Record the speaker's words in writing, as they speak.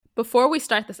Before we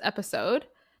start this episode,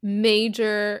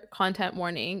 major content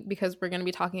warning because we're going to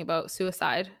be talking about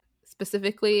suicide,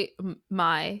 specifically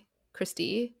my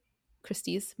suicide.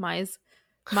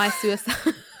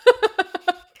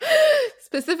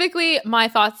 Specifically, my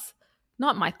thoughts,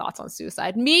 not my thoughts on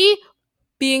suicide, me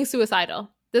being suicidal.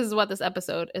 This is what this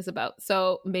episode is about.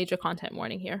 So, major content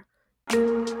warning here.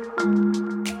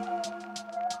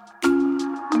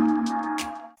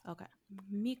 Okay.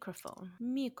 Microphone.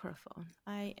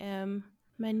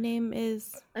 My name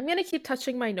is... I'm going to keep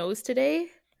touching my nose today.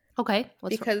 Okay.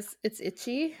 Because it's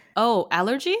itchy. Oh,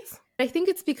 allergies? I think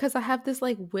it's because I have this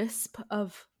like wisp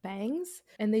of bangs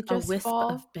and they just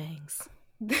of bangs.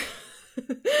 They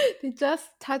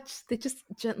just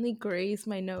gently graze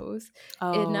my nose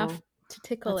enough to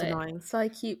tickle it. Annoying. So I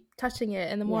keep touching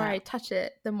it, and the more I touch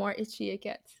it, the more itchy it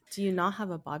gets. Do you not have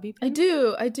a bobby pin?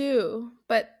 I do.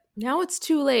 But now it's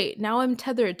too late. Now I'm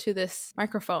tethered to this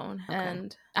microphone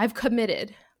and I've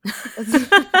committed.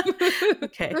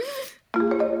 Okay.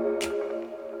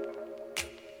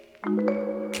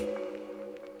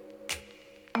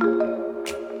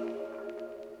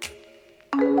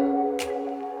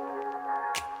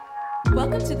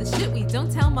 Welcome to the Shit We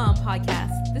Don't Tell Mom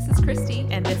podcast. This is Christy.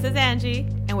 And this is Angie.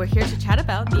 And we're here to chat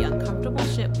about the uncomfortable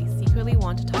shit we secretly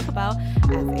want to talk about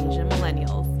as Asian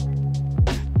millennials.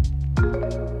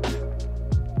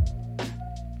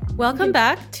 Welcome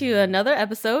back to another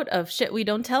episode of Shit We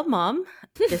Don't Tell Mom.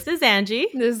 This is Angie.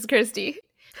 This is Christy.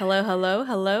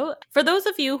 Hello. For those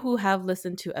of you who have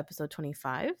listened to episode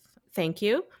 25, thank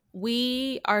you.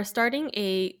 We are starting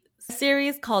a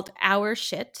series called Our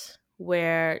Shit,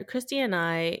 where Christy and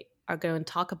I are going to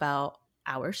talk about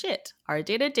our shit, our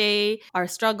day-to-day, our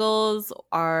struggles,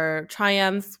 our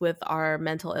triumphs with our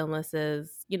mental illnesses,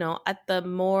 at the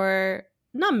more,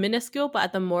 not minuscule, but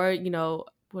at the more,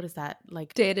 what is that?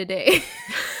 Like day-to-day.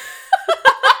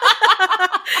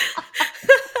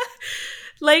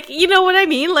 Like, you know what I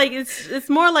mean? Like, it's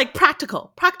more like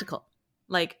practical.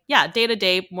 Like, yeah,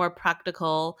 day-to-day, more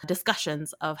practical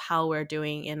discussions of how we're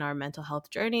doing in our mental health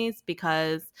journeys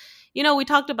because, we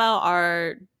talked about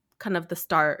our kind of the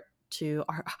start to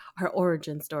our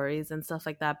origin stories and stuff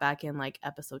like that back in like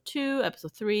episode 2,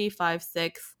 episode 3, 5,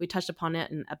 6. We touched upon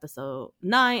it in episode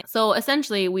 9. So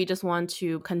essentially, we just want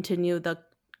to continue the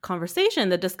conversation,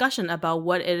 the discussion about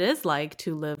what it is like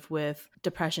to live with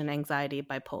depression, anxiety,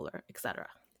 bipolar, etc.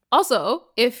 Also,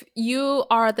 if you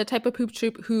are the type of poop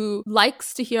troop who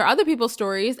likes to hear other people's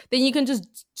stories, then you can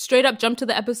just straight up jump to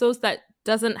the episodes that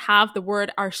doesn't have the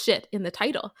word our shit in the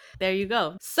title. There you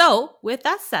go. So with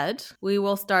that said, we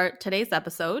will start today's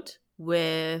episode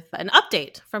with an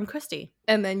update from Christy.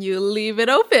 And then you leave it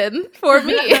open for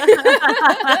me.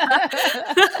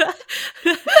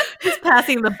 Just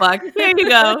passing the buck. Here you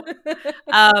go.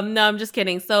 No, I'm just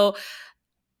kidding. So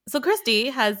Christy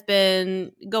has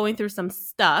been going through some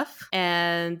stuff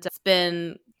and it's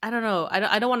been, I don't know.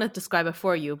 I don't want to describe it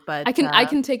for you, but I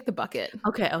can take the bucket.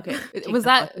 Okay. Was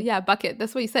that bucket. Bucket?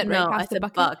 That's what you said, right? No, I said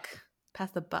buck. Pass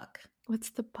the buck.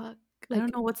 What's the buck? Like, I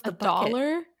don't know what's the bucket.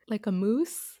 $1? Like a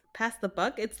moose? Pass the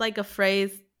buck? It's like a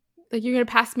phrase. Like you're gonna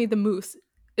pass me the moose.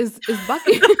 Is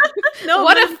bucket? No.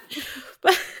 What if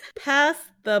pass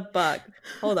the buck?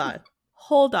 Hold on.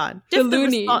 The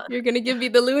loony. You're gonna give me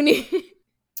the loony.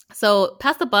 So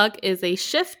pass the buck is a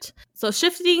shift. So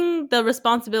shifting the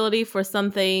responsibility for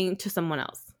something to someone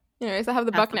else. Anyways, I have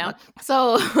the buck now.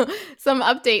 So some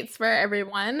updates for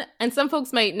everyone. And some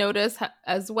folks might notice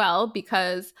as well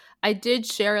because I did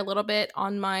share a little bit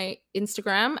on my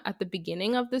Instagram at the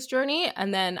beginning of this journey.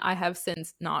 And then I have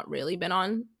since not really been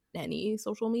on any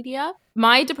social media.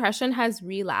 My depression has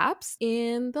relapsed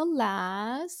in the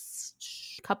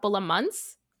last couple of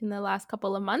months.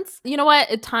 You know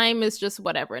what? Time is just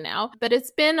whatever now. But it's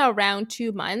been around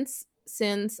 2 months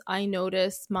since I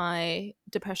noticed my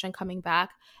depression coming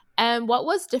back. And what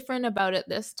was different about it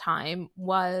this time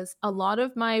was a lot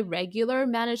of my regular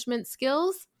management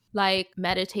skills, like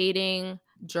meditating,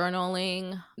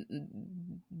 journaling,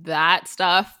 that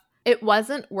stuff, it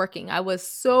wasn't working. I was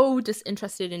so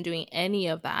disinterested in doing any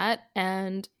of that.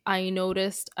 And I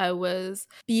noticed I was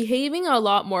behaving a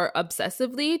lot more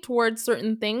obsessively towards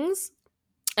certain things.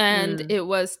 And it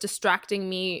was distracting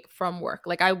me from work.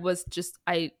 Like I was just,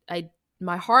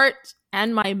 my heart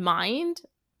and my mind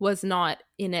was not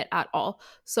in it at all.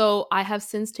 So I have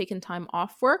since taken time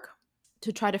off work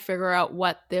to try to figure out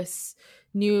what this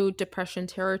new depression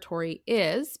territory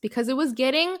is because it was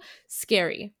getting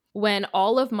scary when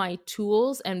all of my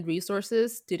tools and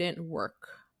resources didn't work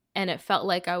and it felt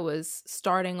like I was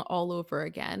starting all over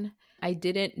again. I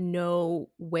didn't know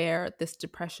where this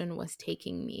depression was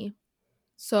taking me.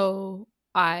 So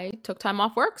I took time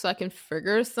off work so I can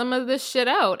figure some of this shit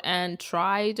out and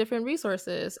try different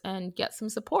resources and get some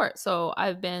support. So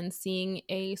I've been seeing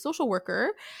a social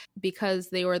worker because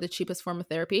they were the cheapest form of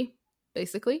therapy,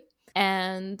 basically.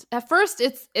 And at first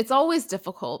it's always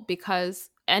difficult because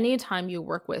anytime you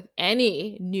work with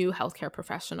any new healthcare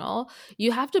professional,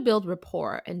 you have to build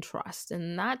rapport and trust.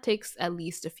 And that takes at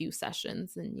least a few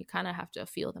sessions, and you kind of have to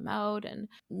feel them out. And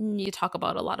you talk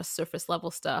about a lot of surface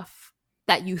level stuff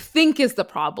that you think is the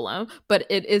problem, but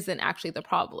it isn't actually the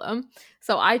problem.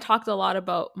 So I talked a lot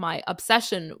about my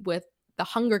obsession with the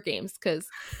Hunger Games because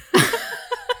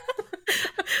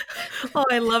oh,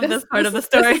 I love this part of the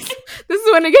story. This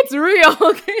is when it gets real,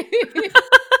 okay?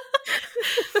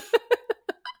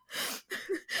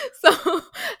 So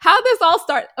how this all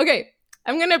start? Okay,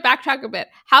 I'm going to backtrack a bit.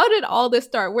 How did all this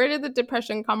start? Where did the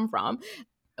depression come from?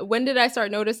 When did I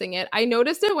start noticing it? I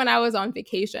noticed it when I was on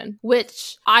vacation,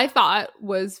 which I thought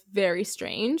was very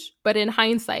strange, but in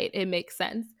hindsight, it makes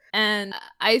sense. And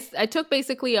I took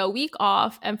basically a week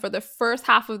off, and for the first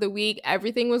half of the week,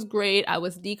 everything was great. I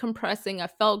was decompressing. I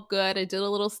felt good. I did a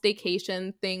little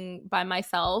staycation thing by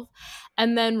myself.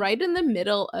 And then right in the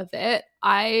middle of it,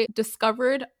 I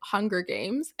discovered Hunger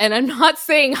Games. And I'm not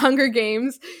saying Hunger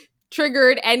Games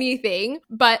triggered anything,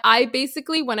 but I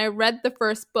basically, when I read the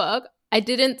first book, I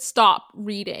didn't stop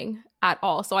reading at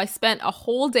all. So I spent a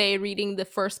whole day reading the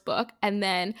first book, and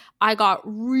then I got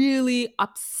really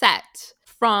upset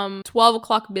from 12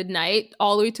 o'clock midnight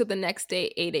all the way to the next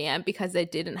day, 8 a.m. because I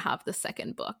didn't have the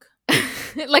second book.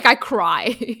 Like I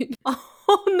cried.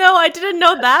 Oh no, I didn't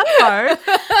know that part.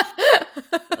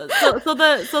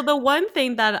 So the one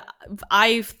thing that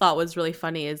I thought was really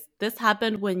funny is this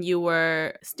happened when you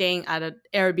were staying at an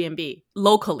Airbnb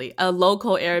locally, a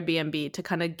local Airbnb, to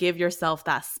kind of give yourself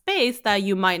that space that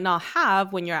you might not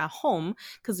have when you're at home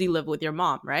because you live with your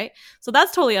mom, right? So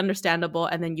that's totally understandable.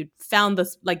 And then you found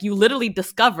this, like you literally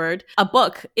discovered a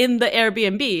book in the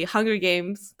Airbnb, Hunger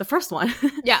Games, the first one.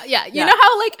 Yeah. You know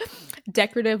how like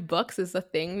decorative books is a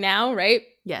thing now, right?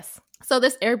 Yes. So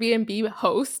this Airbnb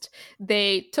host,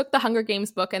 they took the Hunger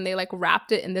Games book and they like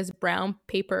wrapped it in this brown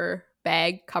paper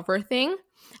bag cover thing.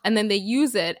 And then they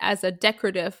use it as a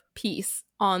decorative piece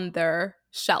on their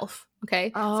shelf.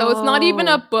 Okay. Oh. So it's not even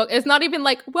a book. It's not even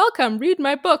like, welcome, read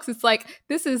my books. It's like,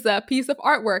 this is a piece of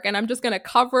artwork and I'm just going to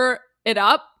cover it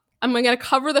up. I'm going to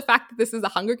cover the fact that this is a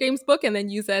Hunger Games book and then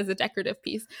use it as a decorative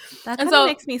piece. That kind of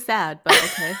makes me sad, but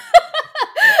okay.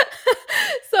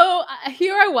 So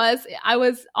here I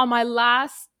was on my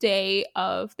last day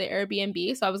of the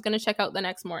Airbnb. So I was going to check out the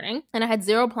next morning and I had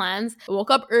zero plans. I woke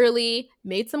up early,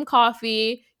 made some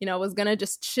coffee, was going to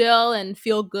just chill and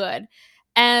feel good.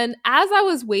 And as I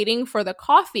was waiting for the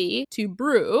coffee to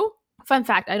brew, fun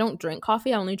fact, I don't drink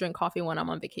coffee. I only drink coffee when I'm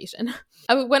on vacation.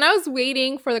 When I was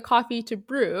waiting for the coffee to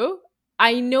brew,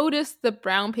 I noticed the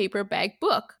brown paper bag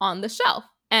book on the shelf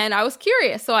and I was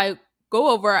curious. So I go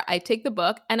over, I take the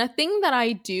book, and a thing that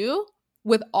I do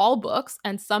with all books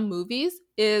and some movies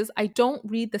is I don't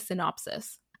read the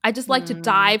synopsis. I just like to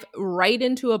dive right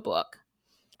into a book.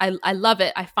 I love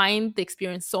it. I find the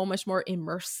experience so much more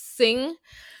immersing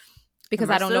because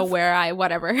I don't know where I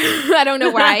don't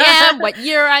know where I am, what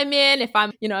year I'm in, if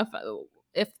I'm,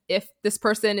 if this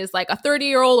person is like a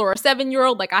 30-year-old or a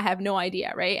 7-year-old, like I have no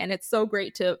idea, right? And it's so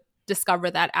great to discover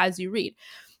that as you read.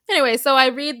 Anyway, so I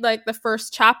read like the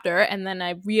first chapter and then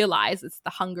I realize it's the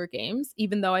Hunger Games,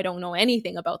 even though I don't know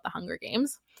anything about the Hunger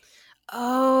Games.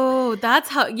 Oh, that's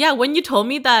how, yeah, when you told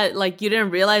me that like you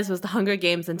didn't realize it was the Hunger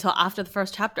Games until after the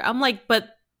first chapter, I'm like, but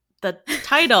the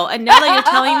title, and now that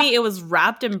you're telling me it was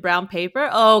wrapped in brown paper,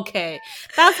 okay,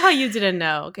 that's how you didn't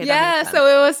know. Okay, yeah, so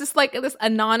it was just like this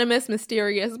anonymous,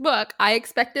 mysterious book. I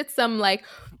expected some like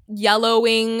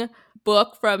yellowing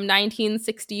book from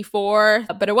 1964,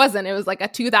 but it wasn't. It was like a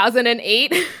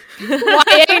 2008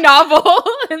 YA novel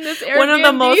in this Airbnb. One of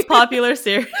the most popular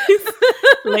series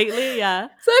lately, yeah.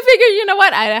 So I figured, you know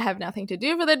what? I have nothing to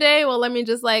do for the day. Well, let me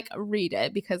just like read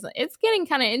it because it's getting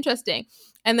kind of interesting.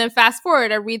 And then fast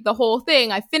forward, I read the whole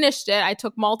thing. I finished it. I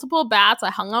took multiple baths.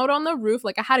 I hung out on the roof.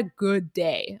 Like I had a good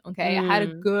day. Okay. I had a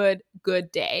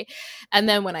good day. And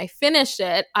then when I finished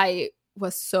it, I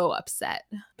was so upset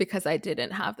because I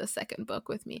didn't have the second book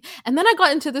with me. And then I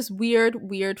got into this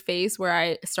weird phase where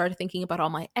I started thinking about all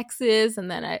my exes, and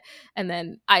then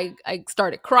I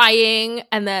started crying.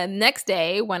 And then next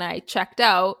day when I checked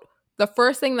out, the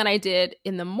first thing that I did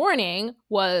in the morning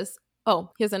was,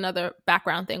 oh, here's another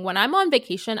background thing. When I'm on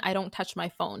vacation, I don't touch my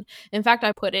phone. In fact,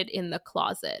 I put it in the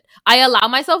closet. I allow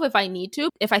myself if I need to.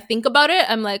 If I think about it,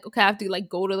 I'm like, okay, I have to like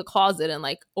go to the closet and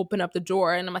like open up the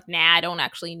drawer. And I'm like, nah, I don't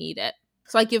actually need it.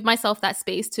 So I give myself that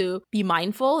space to be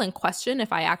mindful and question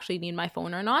if I actually need my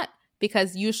phone or not,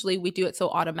 because usually we do it so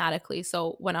automatically.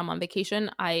 So when I'm on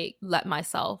vacation, I let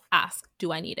myself ask,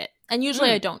 do I need it? And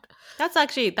usually I don't. That's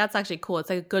actually cool. It's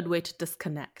like a good way to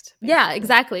disconnect. Basically. Yeah,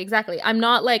 exactly. I'm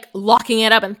not like locking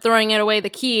it up and throwing it away the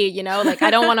key, you know, like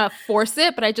I don't want to force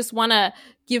it, but I just want to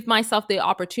give myself the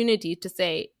opportunity to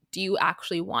say, do you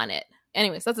actually want it?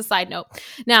 Anyways, that's a side note.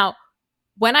 Now,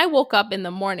 when I woke up in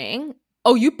the morning,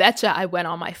 oh, you betcha I went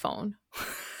on my phone.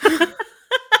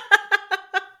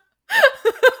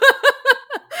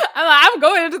 I'm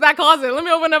going into that closet. Let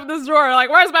me open up this drawer. Like,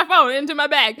 where's my phone? Into my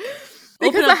bag.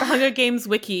 Open up the Hunger Games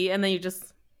wiki and then you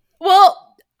just...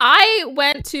 Well, I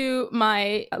went to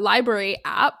my library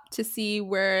app to see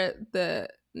where the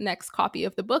next copy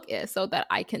of the book is so that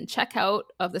I can check out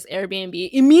of this Airbnb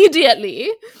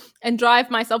immediately and drive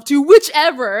myself to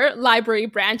whichever library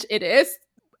branch it is,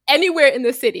 anywhere in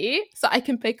the city, so I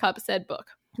can pick up said book.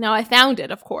 Now, I found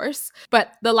it, of course,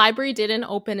 but the library didn't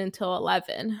open until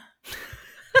 11.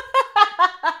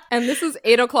 And this is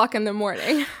 8 o'clock in the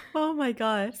morning. Oh my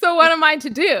God. So what am I to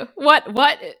do? What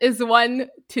is one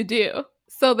to do?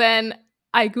 So then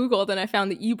I Googled and I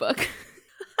found the ebook.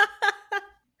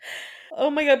 Oh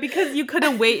my God, because you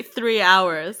couldn't wait 3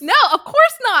 hours. No, of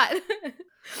course not.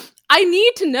 I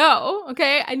need to know,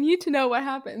 okay? I need to know what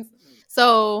happens.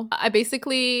 So I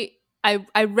basically,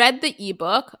 I read the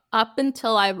ebook up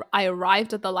until I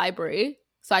arrived at the library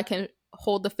so I can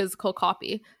hold the physical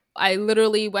copy. I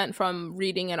literally went from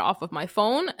reading it off of my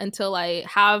phone until I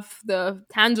have the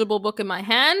tangible book in my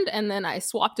hand, and then I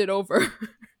swapped it over.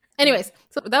 Anyways,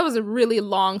 so that was a really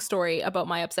long story about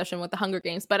my obsession with the Hunger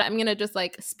Games, but I'm going to just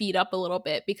like speed up a little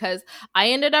bit because I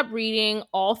ended up reading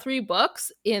all 3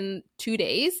 books in 2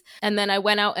 days. And then I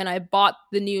went out and I bought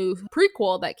the new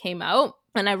prequel that came out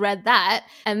and I read that.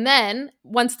 And then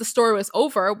once the story was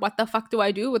over, what the fuck do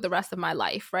I do with the rest of my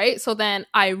life, right? So then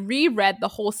I reread the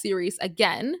whole series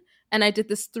again and I did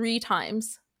this 3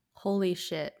 times. Holy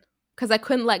shit. Because I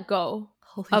couldn't let go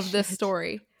of this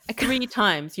story. 3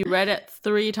 times. You read it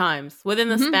 3 times within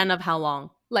the span of how long?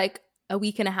 Like a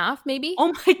week and a half, maybe.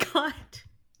 Oh my God.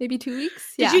 Maybe 2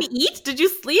 weeks. Yeah. Did you eat? Did you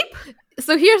sleep?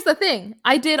 So here's the thing.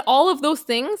 I did all of those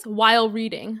things while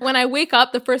reading. When I wake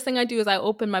up, the first thing I do is I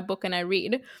open my book and I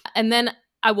read. And then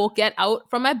I will get out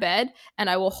from my bed and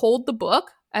I will hold the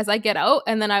book as I get out.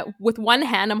 And then with one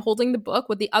hand, I'm holding the book.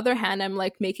 With the other hand, I'm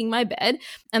like making my bed.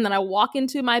 And then I walk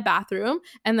into my bathroom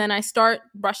and then I start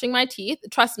brushing my teeth.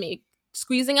 Trust me,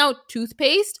 squeezing out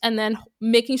toothpaste and then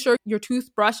making sure your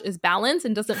toothbrush is balanced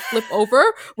and doesn't flip over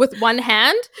with one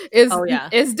hand is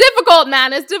difficult,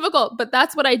 man. It's difficult. But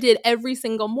that's what I did every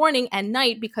single morning and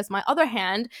night because my other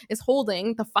hand is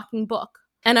holding the fucking book.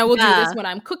 And I will do this when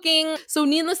I'm cooking. So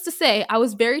needless to say, I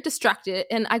was very distracted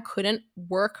and I couldn't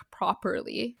work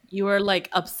properly. You were like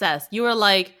obsessed. You were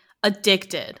like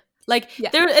addicted. Like,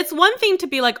 it's one thing to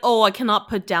be like, oh, I cannot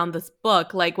put down this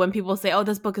book. Like, when people say, oh,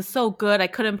 this book is so good, I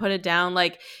couldn't put it down.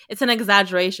 Like, it's an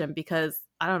exaggeration because,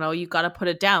 I don't know, you got to put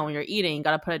it down when you're eating. You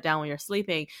got to put it down when you're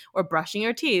sleeping or brushing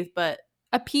your teeth. But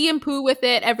a pee and poo with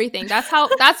it, everything. That's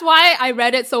why I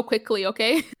read it so quickly,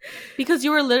 okay? Because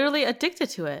you were literally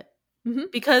addicted to it. Mm-hmm.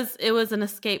 Because it was an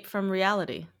escape from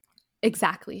reality.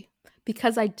 Exactly.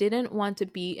 Because I didn't want to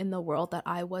be in the world that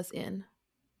I was in.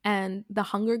 And the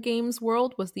Hunger Games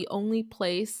world was the only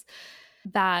place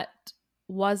that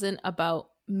wasn't about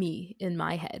me in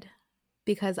my head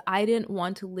because I didn't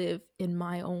want to live in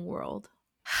my own world.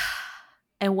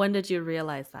 And when did you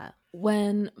realize that?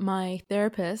 When my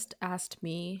therapist asked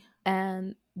me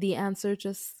and the answer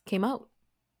just came out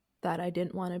that I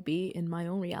didn't want to be in my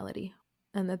own reality.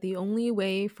 And that the only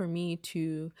way for me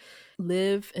to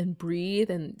live and breathe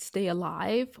and stay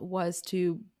alive was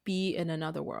to be in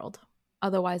another world.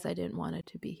 Otherwise, I didn't want it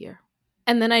to be here.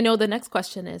 And then I know the next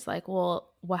question is like, well,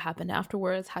 what happened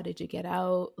afterwards? How did you get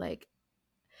out? Like,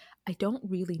 I don't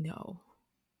really know.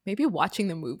 Maybe watching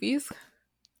the movies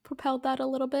propelled that a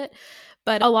little bit.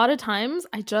 But a lot of times,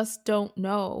 I just don't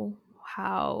know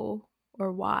how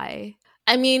or why.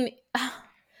 I mean,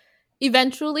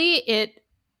 eventually it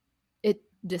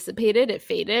dissipated, it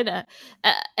faded,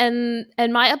 and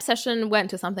my obsession went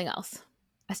to something else.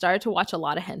 I started to watch a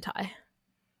lot of hentai.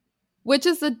 Which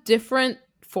is a different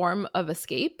form of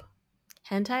escape.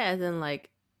 Hentai as in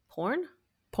like porn?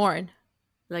 Porn.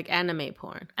 Like anime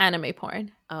porn. Anime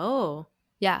porn. Oh.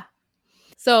 Yeah.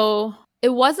 So it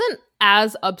wasn't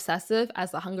as obsessive as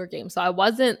the Hunger Games. So I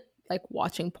wasn't like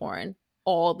watching porn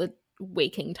all the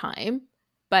waking time.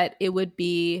 But it would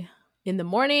be in the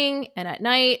morning and at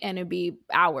night and it'd be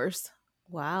hours.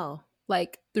 Wow.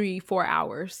 Like 3-4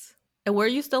 hours. And were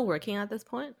you still working at this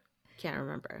point? Can't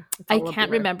remember. I can't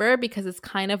remember because it's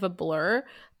kind of a blur,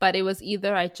 but it was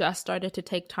either I just started to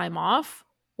take time off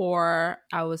or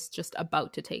I was just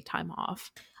about to take time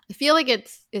off. I feel like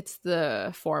it's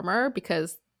the former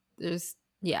because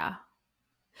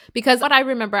because what I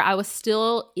remember, I was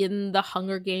still in the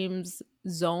Hunger Games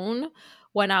zone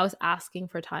when I was asking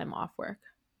for time off work.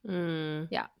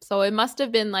 Yeah. So it must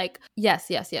have been like,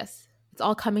 yes. It's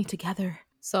all coming together.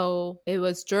 So it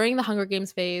was during the Hunger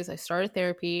Games phase, I started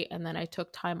therapy, and then I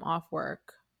took time off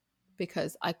work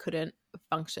because I couldn't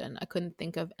function. I couldn't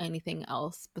think of anything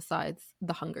else besides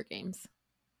the Hunger Games.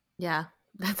 Yeah,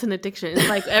 that's an addiction. It's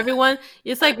like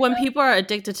it's like when people are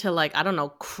addicted to like, I don't know,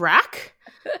 crack.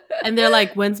 And they're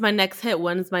like, when's my next hit?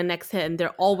 When's my next hit? And they're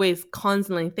always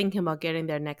constantly thinking about getting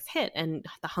their next hit. And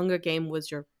the Hunger Game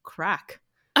was your crack.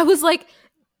 I was like,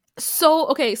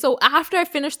 so after I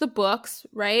finished the books,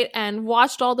 right, and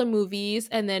watched all the movies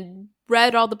and then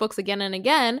read all the books again and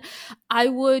again, I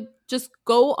would just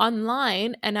go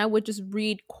online and I would just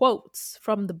read quotes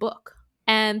from the book.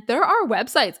 And there are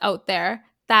websites out there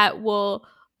that will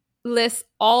list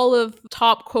all of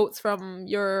top quotes from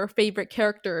your favorite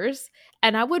characters,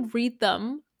 and I would read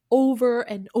them over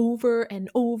and over and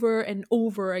over and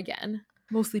over again.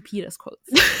 Mostly PETA's quotes.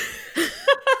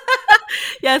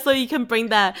 Yeah, so you can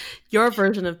bring your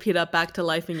version of PETA back to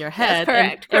life in your head.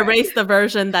 Correct. Erase the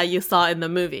version that you saw in the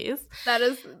movies. That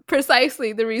is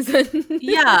precisely the reason.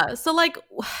 Yeah, so like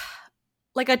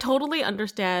I totally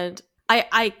understand.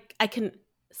 I can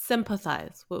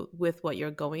sympathize with what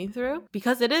you're going through,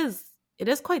 because it is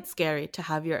quite scary to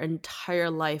have your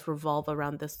entire life revolve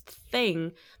around this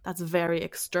thing that's very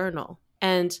external.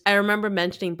 And I remember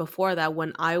mentioning before that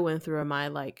when I went through my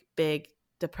like big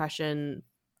depression,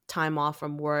 time off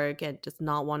from work, and just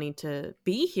not wanting to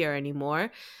be here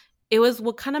anymore, it was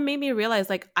what kind of made me realize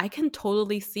like I can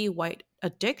totally see why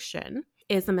addiction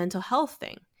is a mental health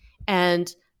thing. And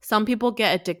some people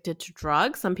get addicted to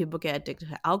drugs, some people get addicted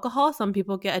to alcohol, some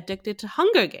people get addicted to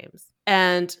Hunger Games.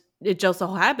 And it just so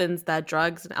happens that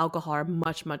drugs and alcohol are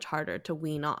much, much harder to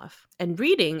wean off. And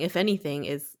reading, if anything,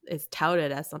 is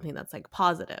touted as something that's like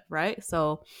positive, right?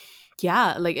 So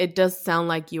yeah, like it does sound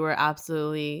like you were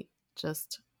absolutely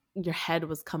just, your head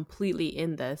was completely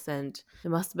in this, and it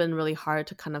must have been really hard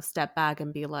to kind of step back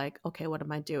and be like, okay, what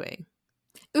am I doing?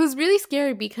 It was really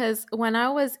scary because when I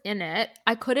was in it,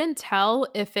 I couldn't tell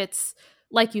if it's,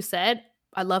 like you said,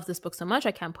 I love this book so much,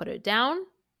 I can't put it down.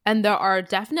 And there are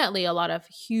definitely a lot of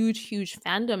huge, huge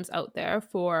fandoms out there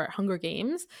for Hunger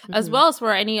Games, as well as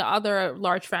for any other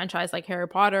large franchise like Harry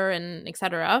Potter and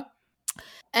etc.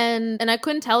 And I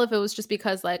couldn't tell if it was just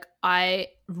because like I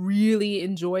really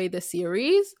enjoy the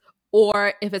series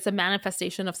or if it's a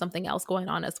manifestation of something else going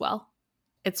on as well.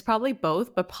 It's probably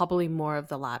both, but probably more of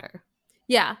the latter.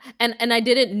 Yeah. And I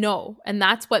didn't know. And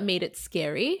that's what made it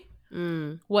scary,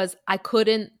 was I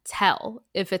couldn't tell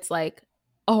if it's like,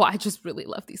 oh, I just really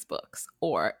love these books,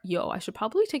 or yo, I should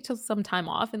probably take some time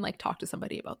off and like talk to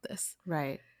somebody about this.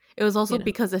 Right. It was also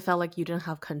because it felt like you didn't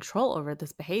have control over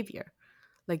this behavior.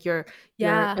 Like your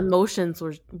emotions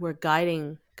were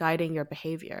guiding your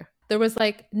behavior. There was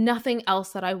like nothing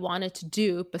else that I wanted to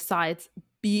do besides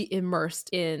be immersed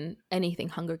in anything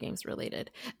Hunger Games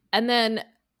related. And then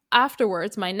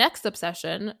afterwards, my next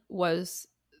obsession was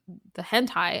the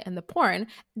hentai and the porn.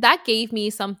 That gave me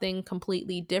something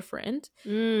completely different.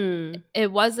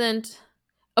 It wasn't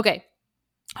okay.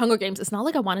 Hunger Games, it's not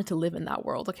like I wanted to live in that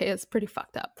world, okay? It's pretty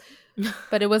fucked up.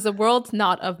 But it was a world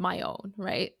not of my own,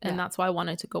 right? And that's why I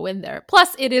wanted to go in there.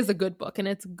 Plus, it is a good book and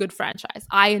it's a good franchise.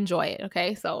 I enjoy it,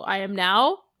 okay? So I am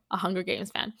now a Hunger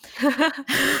Games fan. You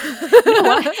know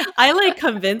what? I like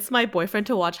convinced my boyfriend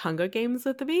to watch Hunger Games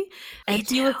with me. And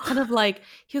he was kind of like,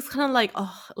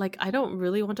 oh, like, I don't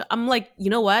really want to. I'm like, you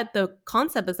know what? The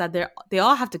concept is that they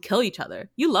all have to kill each other.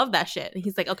 You love that shit. And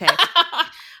he's like, okay.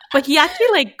 But he actually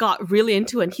like got really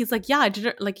into it. And he's like, yeah, I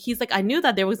didn't like, he's like, I knew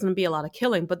that there was going to be a lot of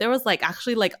killing, but there was like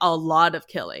actually like a lot of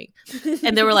killing.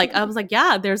 And they were like, I was like,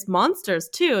 yeah, there's monsters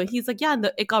too. And he's like, yeah, and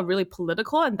it got really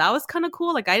political. And that was kind of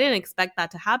cool. Like I didn't expect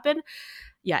that to happen.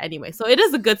 Yeah, anyway, so it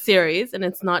is a good series and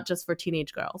it's not just for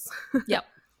teenage girls. Yep.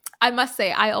 I must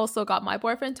say, I also got my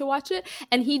boyfriend to watch it,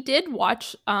 and he did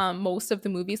watch most of the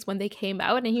movies when they came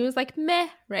out, and he was like, meh,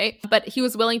 right? But he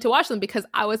was willing to watch them because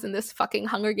I was in this fucking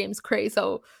Hunger Games craze.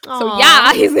 So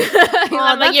yeah, he's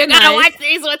like, you gotta watch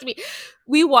these with me.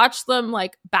 We watched them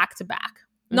like back to back,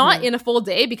 not in a full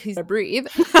day because he's to breathe.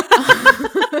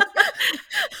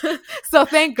 So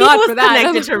thank God for that.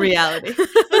 Connected to reality.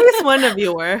 At least one of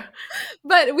you were.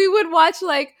 But we would watch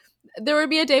like there would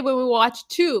be a day when we watch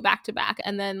 2 back to back,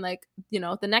 and then like, you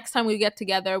know, the next time we get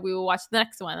together, we will watch the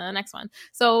next one and the next one.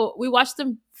 So we watch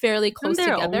them fairly close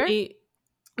together.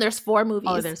 There's 4 movies.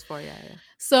 Oh, there's 4, yeah.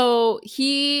 So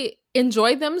he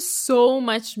enjoyed them so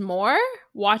much more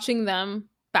watching them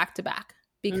back to back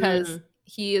because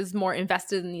he is more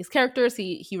invested in these characters.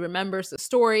 He remembers the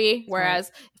story.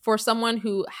 Whereas for someone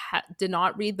who did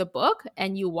not read the book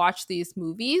and you watch these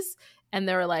movies and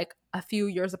they're like a few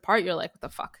years apart, you're like, what the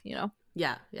fuck, you know?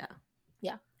 Yeah.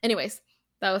 Anyways,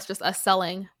 that was just us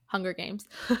selling Hunger Games.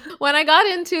 When I got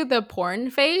into the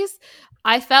porn phase,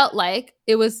 I felt like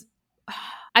I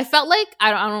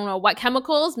don't know what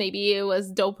chemicals, maybe it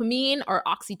was dopamine or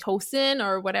oxytocin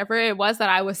or whatever it was that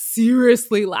I was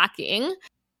seriously lacking.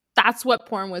 That's what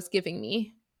porn was giving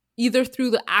me, either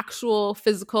through the actual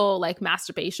physical like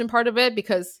masturbation part of it,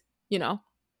 because, you know,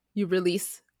 you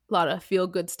release a lot of feel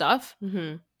good stuff,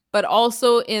 but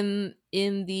also in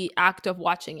the act of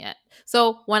watching it.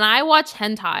 So when I watch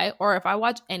hentai, or if I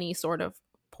watch any sort of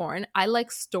porn, I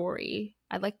like story.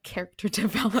 I like character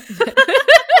development.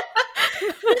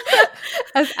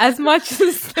 as much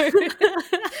as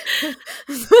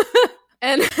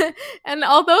and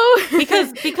although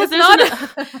because there's not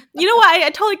you know what, I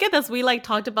totally get this. We like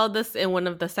talked about this in one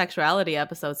of the sexuality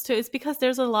episodes too. It's because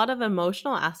there's a lot of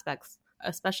emotional aspects,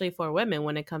 especially for women,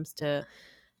 when it comes to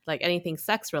like anything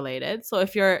sex related. So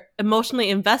if you're emotionally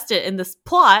invested in this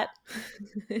plot,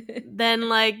 then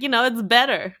like, you know, it's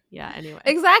better. Yeah, anyway.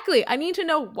 Exactly. I need to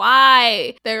know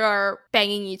why they are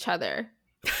banging each other.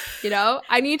 You know,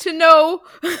 I need to know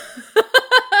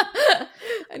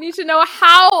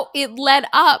how it led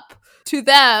up to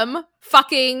them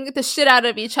fucking the shit out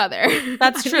of each other.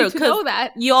 That's true. Because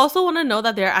you also want to know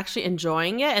that they're actually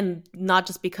enjoying it and not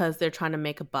just because they're trying to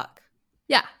make a buck.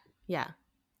 Yeah.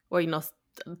 Or, you know,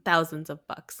 thousands of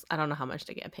bucks. I don't know how much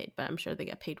they get paid, but I'm sure they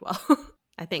get paid well.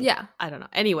 I think. Yeah. I don't know.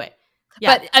 Anyway.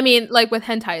 Yeah. But I mean, like with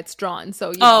hentai, it's drawn.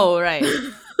 So, you know. Right.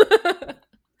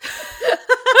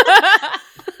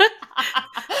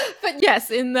 But yes,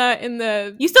 in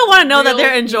the you still want to know that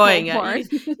they're enjoying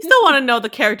it. You still want to know the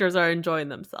characters are enjoying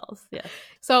themselves. Yeah.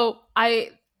 So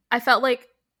I felt like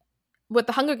with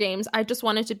the Hunger Games, I just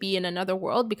wanted to be in another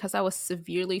world because I was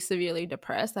severely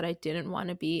depressed that I didn't want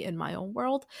to be in my own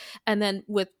world. And then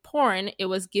with porn, it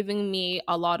was giving me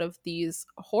a lot of these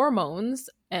hormones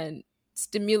and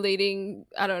stimulating,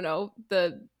 I don't know,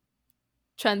 the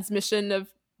transmission of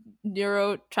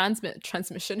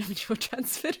transmission of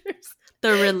neurotransmitters.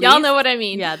 The release. Y'all know what I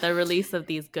mean. Yeah, the release of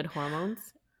these good hormones.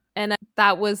 And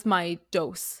that was my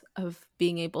dose of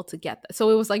being able to get that.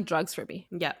 So it was like drugs for me.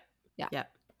 Yeah.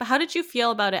 But how did you feel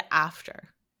about it after?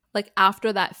 Like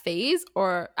after that phase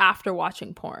or after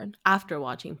watching porn? After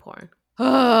watching porn.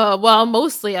 Well,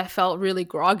 mostly I felt really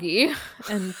groggy.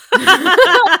 And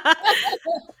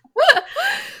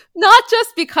not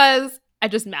just because I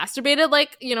just masturbated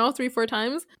like, you know, 3-4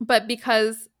 times, but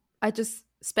because I just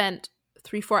spent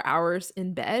 3-4 hours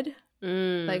in bed,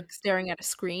 like staring at a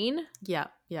screen. Yeah.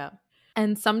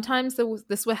 And sometimes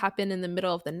this would happen in the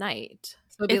middle of the night.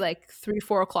 So it'd be like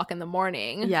 3-4 o'clock in the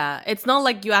morning. Yeah. It's not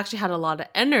like you actually had a lot of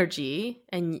energy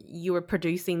and you were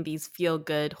producing these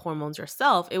feel-good hormones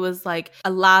yourself. It was like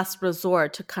a last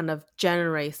resort to kind of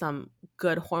generate some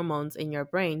good hormones in your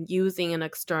brain using an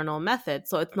external method.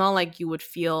 So it's not like you would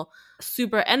feel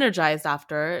super energized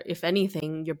after. If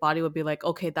anything, your body would be like,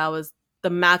 okay, that was the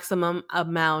maximum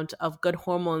amount of good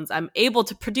hormones I'm able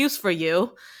to produce for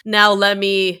you. Now let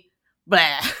me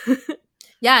blah.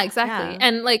 Yeah, exactly. Yeah.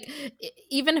 And like,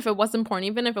 even if it wasn't porn,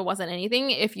 even if it wasn't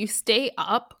anything, if you stay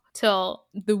up till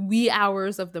the wee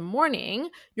hours of the morning,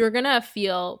 you're gonna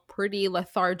feel pretty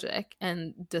lethargic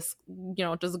and just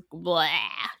blah.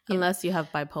 Unless you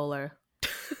have bipolar.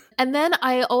 And then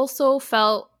I also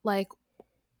felt like,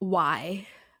 why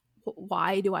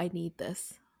do I need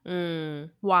this?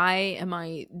 Why am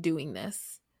I doing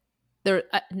this? There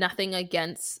nothing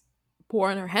against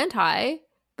porn or hentai,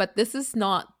 but this is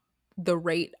not the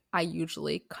rate I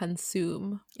usually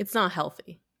consume. It's not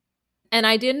healthy. And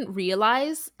I didn't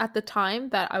realize at the time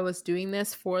that I was doing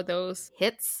this for those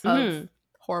hits of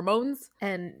hormones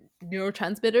and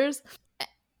neurotransmitters.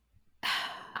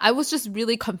 I was just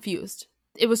really confused.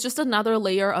 It was just another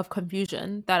layer of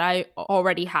confusion that I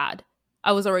already had.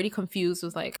 I was already confused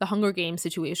with like the Hunger Games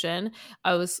situation.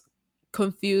 I was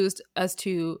confused as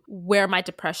to where my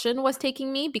depression was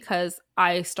taking me because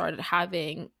I started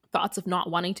having thoughts of not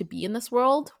wanting to be in this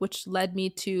world, which led me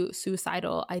to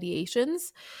suicidal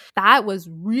ideations. That was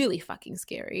really fucking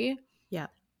scary. Yeah.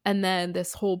 And then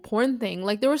this whole porn thing,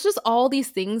 like there was just all these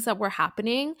things that were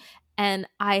happening and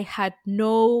I had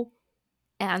no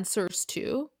answers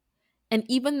to. And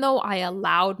even though I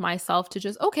allowed myself to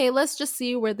just, okay, let's just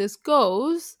see where this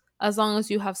goes, as long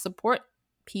as you have support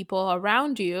people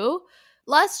around you,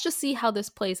 let's just see how this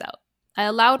plays out. I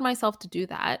allowed myself to do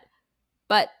that,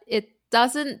 but it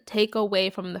doesn't take away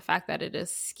from the fact that it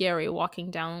is scary walking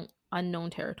down unknown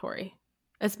territory.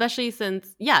 Especially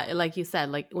since, yeah, like you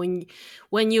said, like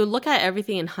when you look at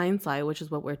everything in hindsight, which is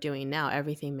what we're doing now,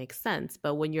 everything makes sense.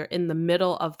 But when you're in the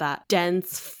middle of that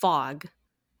dense fog,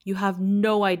 you have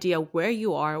no idea where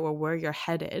you are or where you're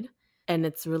headed. And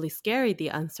it's really scary. The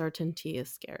uncertainty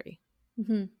is scary.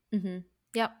 Mm-hmm. Mm-hmm.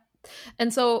 Yep.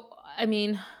 And so, I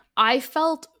mean, I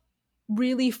felt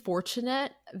really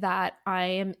fortunate that I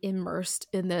am immersed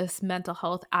in this mental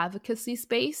health advocacy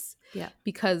space. Yeah.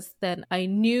 Because then I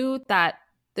knew that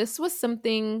this was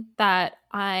something that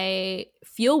I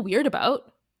feel weird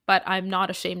about, but I'm not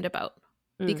ashamed about.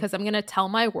 Because I'm going to tell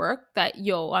my work that,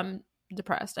 yo, I'm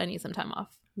depressed. I need some time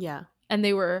off. Yeah. And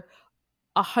they were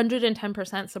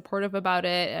 110% supportive about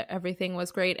it. Everything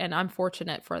was great. And I'm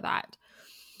fortunate for that.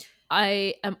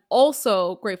 I am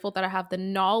also grateful that I have the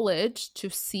knowledge to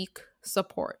seek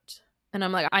support. And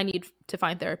I'm like, I need to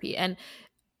find therapy. And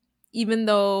even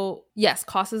though, yes,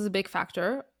 cost is a big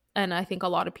factor, and I think a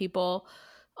lot of people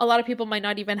might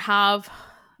not even have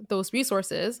those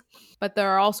resources, but there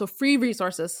are also free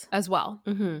resources as well.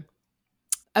 Mm-hmm.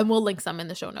 And we'll link some in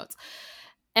the show notes.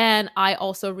 And I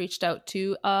also reached out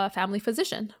to a family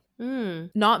physician.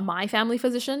 Not my family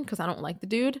physician, because I don't like the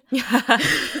dude.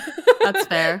 That's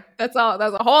fair. That's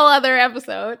a whole other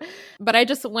episode. But I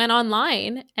just went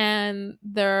online, and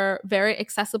they're very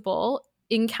accessible.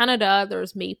 In Canada,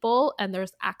 there's Maple and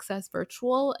there's Access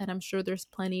Virtual, and I'm sure there's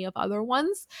plenty of other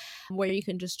ones where you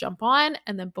can just jump on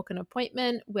and then book an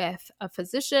appointment with a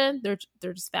physician.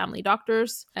 They're just family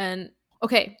doctors. And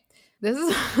okay, this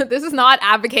is not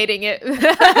advocating it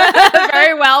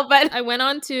very well, but I went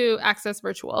on to Access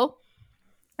Virtual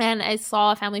and I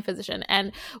saw a family physician.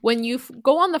 And when you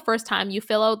go on the first time, you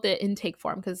fill out the intake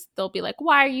form because they'll be like,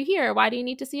 why are you here? Why do you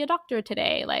need to see a doctor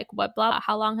today? Like, what, blah,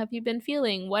 how long have you been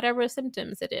feeling? Whatever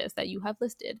symptoms it is that you have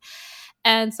listed.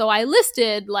 And so I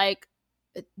listed like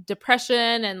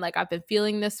depression and like, I've been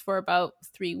feeling this for about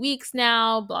 3 weeks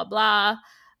now, blah, blah.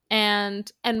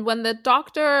 And when the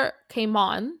doctor came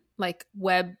on, like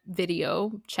web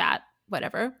video chat,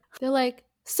 whatever, they're like,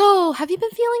 so have you been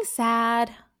feeling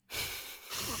sad?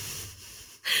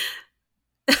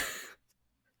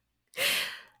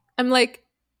 I'm like,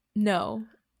 no,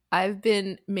 I've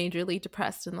been majorly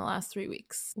depressed in the last 3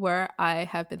 weeks where I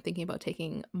have been thinking about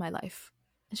taking my life.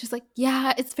 And she's like,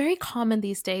 yeah, it's very common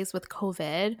these days with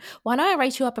COVID. Why don't I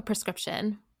write you up a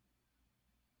prescription?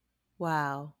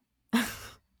 Wow.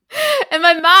 And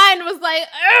my mind was like,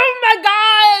 oh my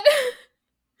God,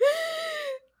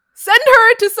 send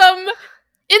her to some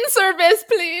in-service,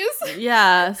 please.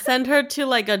 Yeah, send her to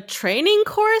like a training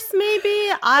course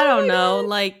maybe? I don't know.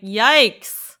 Like,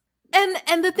 yikes.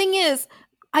 And the thing is,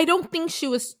 I don't think she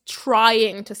was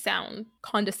trying to sound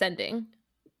condescending.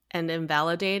 And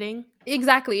invalidating?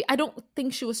 Exactly. I don't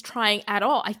think she was trying at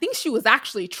all. I think she was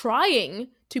actually trying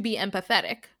to be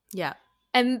empathetic. Yeah.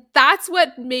 And that's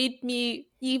what made me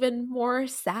even more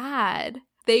sad.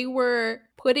 They were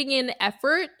putting in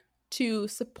effort to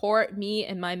support me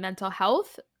in my mental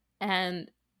health,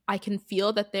 and I can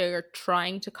feel that they're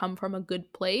trying to come from a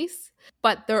good place,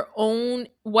 but their own,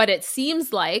 what it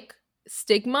seems like,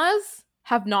 stigmas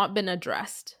have not been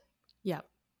addressed. Yeah.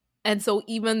 And so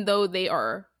even though they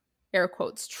are, air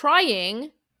quotes,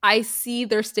 trying, I see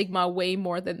their stigma way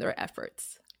more than their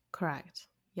efforts. Correct.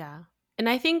 Yeah. And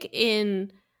I think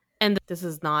and this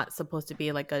is not supposed to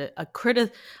be like a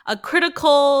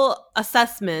critical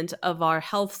assessment of our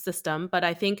health system, but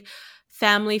I think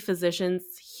family physicians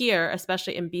here,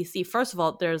 especially in BC, first of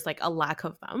all, there's like a lack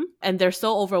of them. And they're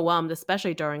so overwhelmed,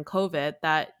 especially during COVID,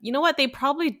 that, you know what, they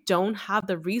probably don't have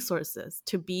the resources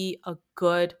to be a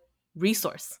good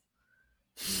resource.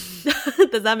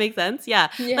 Does that make sense? Yeah.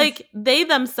 Yes. Like they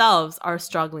themselves are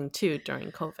struggling too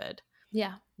during COVID.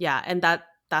 Yeah. Yeah. And that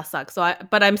sucks.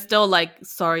 But I'm still like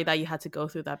sorry that you had to go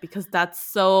through that, because that's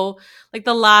so like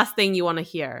the last thing you want to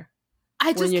hear.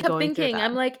 I just kept thinking,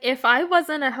 I'm like, if I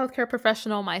wasn't a healthcare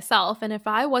professional myself, and if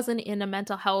I wasn't in a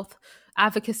mental health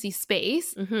advocacy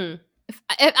space, if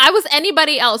I was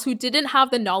anybody else who didn't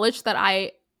have the knowledge that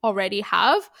I already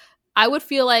have, I would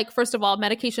feel like, first of all,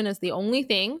 medication is the only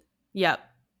thing. Yep.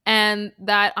 And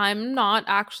that I'm not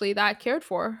actually that cared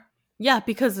for. Yeah,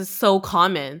 because it's so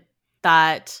common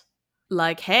that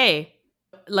like, hey,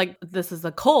 like this is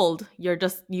a cold.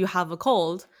 You have a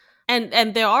cold.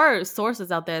 And there are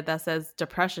sources out there that says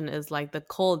depression is like the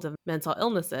cold of mental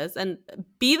illnesses. And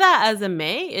be that as it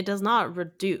may, it does not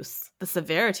reduce the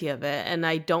severity of it. And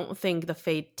I don't think the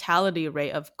fatality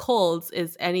rate of colds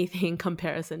is anything in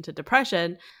comparison to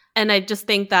depression. And I just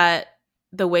think that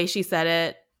the way she said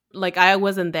it, like I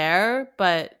wasn't there,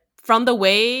 but from the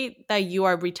way that you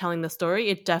are retelling the story,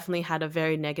 it definitely had a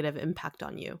very negative impact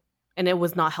on you. And it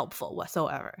was not helpful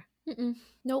whatsoever.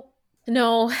 Nope.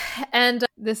 No. And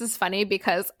this is funny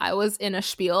because I was in a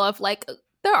spiel of like,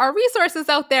 there are resources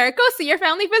out there. Go see your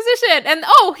family physician. And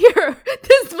oh, here,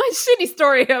 this is my shitty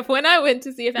story of when I went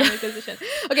to see a family physician.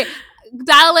 Okay,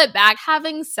 dial it back.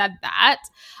 Having said that,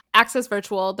 Access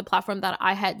Virtual, the platform that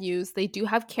I had used, they do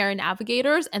have care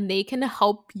navigators and they can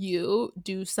help you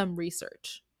do some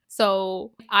research.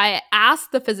 So I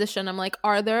asked the physician, I'm like,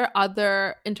 are there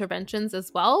other interventions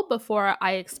as well before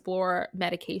I explore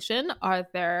medication? Are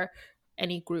there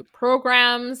any group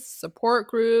programs, support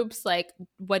groups? Like,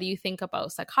 what do you think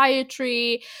about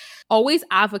psychiatry? Always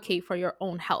advocate for your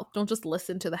own health. Don't just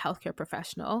listen to the healthcare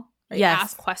professional. Right? Yes.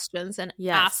 Ask questions and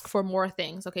Yes. ask for more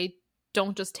things. Okay.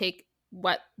 Don't just take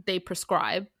what they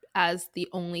prescribe as the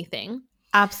only thing.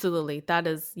 Absolutely. That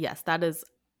is,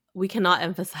 we cannot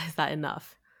emphasize that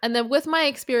enough. And then with my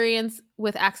experience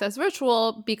with Access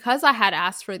Virtual, because I had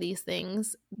asked for these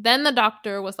things, then the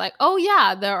doctor was like, oh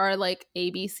yeah, there are like A,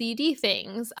 B, C, D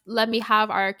things. Let me have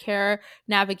our care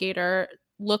navigator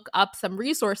look up some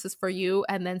resources for you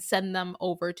and then send them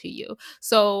over to you.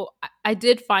 So I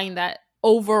did find that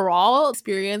overall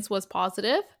experience was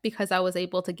positive because I was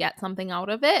able to get something out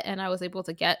of it and I was able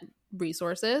to get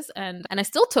resources and I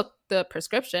still took the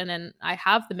prescription and I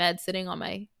have the med sitting on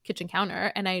my kitchen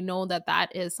counter and I know that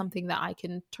that is something that I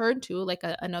can turn to, like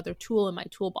another tool in my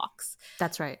toolbox.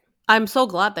 That's right. I'm so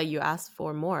glad that you asked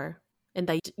for more and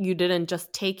that you didn't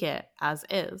just take it as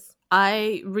is.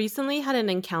 I recently had an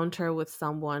encounter with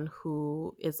someone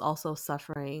who is also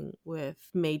suffering with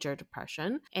major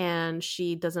depression and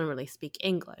she doesn't really speak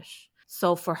English.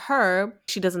 So for her,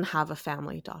 she doesn't have a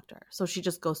family doctor. So she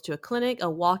just goes to a clinic, a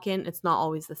walk-in. It's not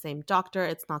always the same doctor.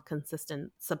 It's not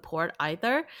consistent support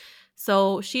either.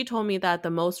 So she told me that the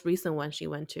most recent one she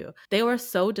went to, they were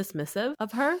so dismissive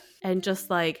of her and just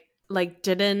like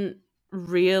didn't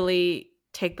really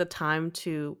take the time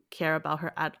to care about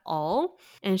her at all.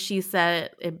 And she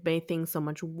said it made things so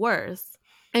much worse.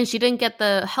 And she didn't get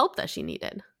the help that she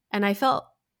needed. And I felt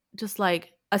just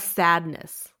like a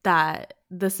sadness that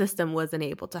the system wasn't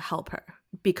able to help her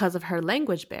because of her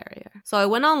language barrier. So I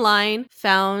went online,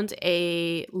 found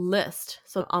a list.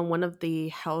 So on one of the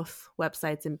health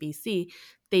websites in BC,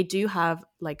 they do have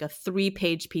like a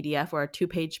 3-page PDF or a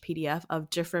 2-page PDF of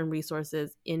different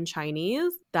resources in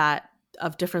Chinese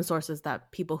of different sources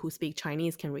that people who speak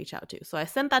Chinese can reach out to. So I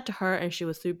sent that to her and she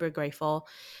was super grateful.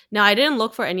 Now, I didn't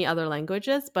look for any other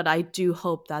languages, but I do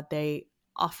hope that they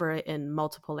offer it in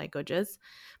multiple languages.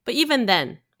 But even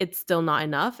then, it's still not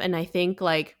enough. And I think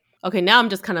like, okay, now I'm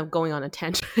just kind of going on a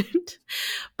tangent.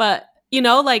 But,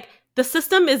 like the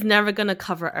system is never going to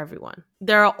cover everyone.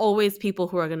 There are always people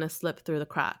who are going to slip through the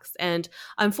cracks. And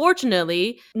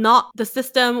unfortunately, not the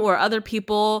system or other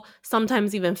people,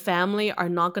 sometimes even family, are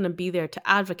not going to be there to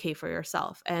advocate for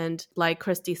yourself. And like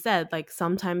Christy said, like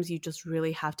sometimes you just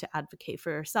really have to advocate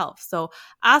for yourself. So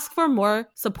ask for more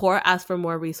support, ask for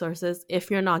more resources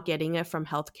if you're not getting it from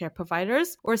healthcare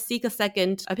providers, or seek a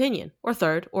second opinion or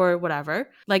third or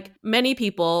whatever. Like many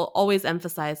people always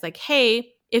emphasize like,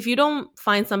 hey, if you don't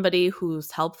find somebody who's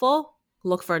helpful,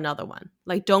 look for another one.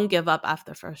 Like, don't give up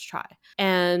after first try.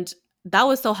 And that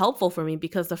was so helpful for me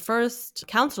because the first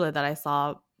counselor that I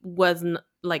saw wasn't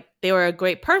like, they were a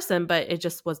great person, but it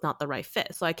just was not the right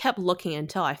fit. So I kept looking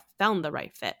until I found the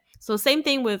right fit. So same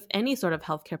thing with any sort of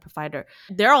healthcare provider.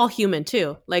 They're all human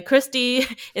too. Like Christy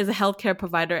is a healthcare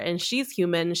provider and she's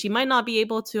human. She might not be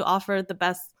able to offer the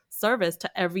best service to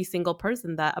every single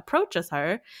person that approaches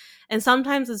her. And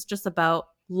sometimes it's just about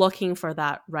looking for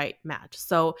that right match.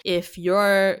 So if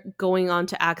you're going on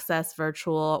to Access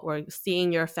Virtual or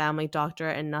seeing your family doctor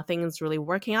and nothing is really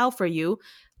working out for you,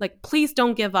 like please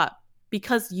don't give up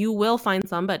because you will find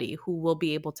somebody who will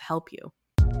be able to help you.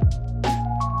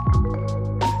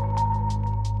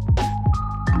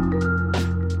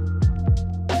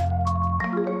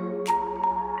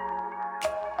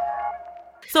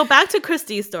 So back to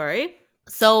Christy's story.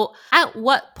 So at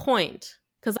what point,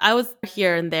 because I was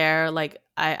here and there, like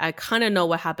I kind of know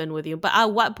what happened with you, but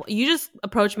at what point, you just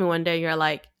approached me one day and you're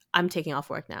like, I'm taking off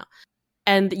work now.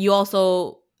 And you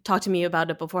also talked to me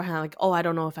about it beforehand, like, oh, I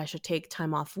don't know if I should take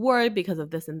time off work because of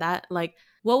this and that. Like,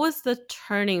 what was the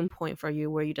turning point for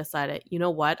you where you decided, you know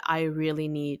what, I really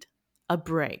need a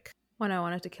break? When I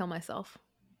wanted to kill myself.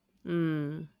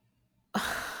 Mm.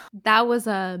 That was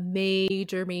a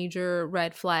major, major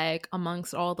red flag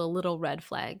amongst all the little red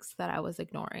flags that I was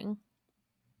ignoring.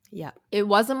 Yeah. It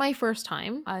wasn't my first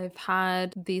time. I've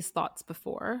had these thoughts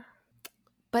before,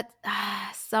 but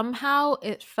somehow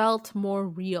it felt more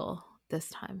real this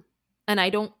time. And I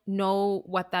don't know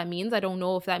what that means. I don't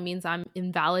know if that means I'm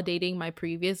invalidating my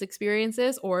previous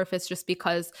experiences or if it's just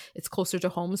because it's closer to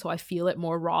home, so I feel it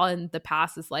more raw and the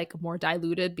past is like more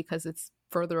diluted because it's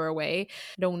further away.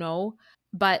 I don't know.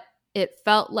 But it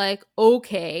felt like,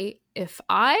 okay, if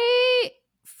I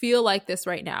feel like this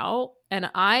right now and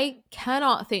I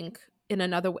cannot think in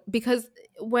another way, because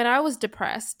when I was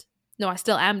depressed, no, I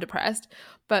still am depressed,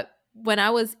 but when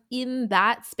I was in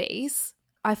that space,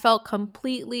 I felt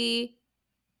completely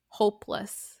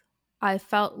hopeless. I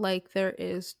felt like there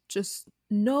is just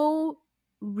no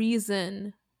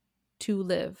reason to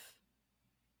live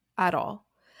at all.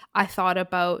 I thought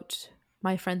about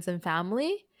my friends and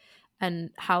family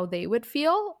and how they would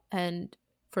feel. And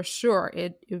for sure,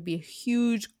 it would be a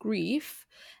huge grief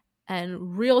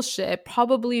and real shit,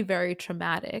 probably very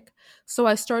traumatic. So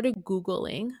I started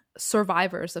Googling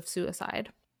survivors of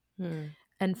suicide.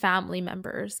 And family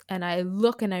members, and I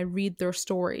look and I read their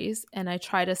stories and I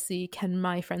try to see, can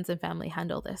my friends and family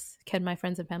handle this? Can my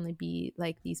friends and family be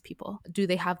like these people? Do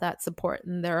they have that support?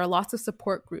 And there are lots of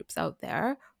support groups out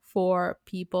there for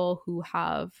people who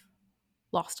have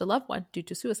lost a loved one due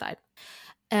to suicide.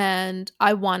 And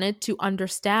I wanted to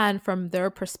understand from their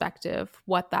perspective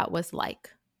what that was like.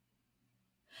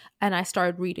 And I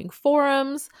started reading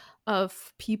forums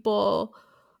of people,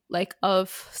 like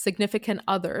of significant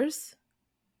others,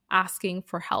 asking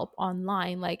for help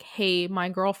online, like, hey, my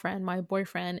girlfriend, my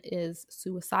boyfriend is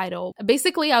suicidal.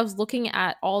 Basically, I was looking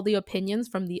at all the opinions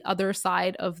from the other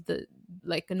side of the,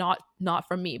 like, not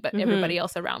from me, but everybody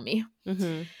else around me,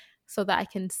 so that I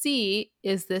can see,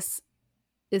 is this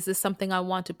something I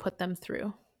want to put them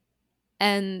through?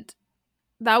 And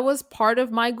that was part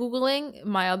of my Googling.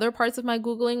 My other parts of my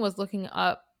Googling was looking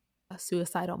up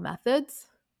suicidal methods.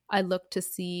 I looked to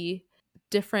see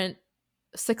different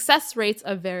success rates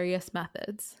of various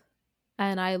methods.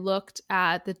 And I looked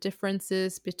at the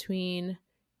differences between,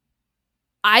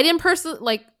 I didn't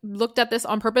personally looked at this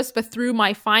on purpose, but through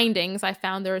my findings, I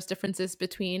found there was differences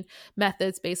between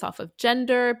methods based off of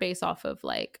gender, based off of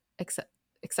like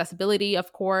accessibility,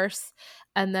 of course,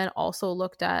 and then also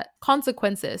looked at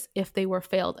consequences if they were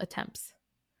failed attempts.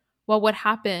 What would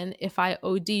happen if I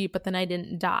OD, but then I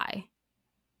didn't die?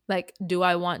 Like, do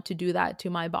I want to do that to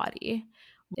my body?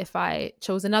 If I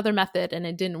chose another method and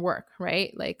it didn't work,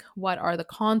 right? Like, what are the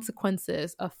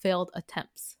consequences of failed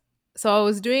attempts? So I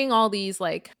was doing all these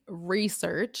like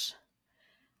research,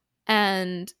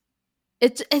 and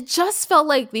it just felt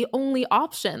like the only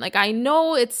option. Like, I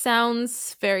know it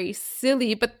sounds very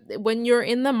silly, but when you're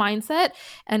in the mindset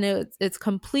and it's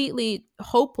completely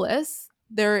hopeless,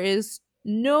 there is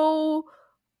no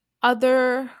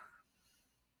other,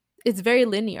 it's very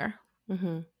linear.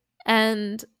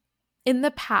 And in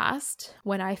the past,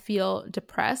 when I feel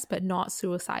depressed but not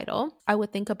suicidal, I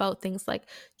would think about things like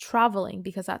traveling,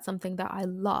 because that's something that I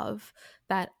love,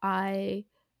 that I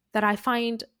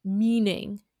find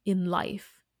meaning in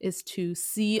life, is to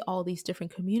see all these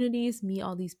different communities, meet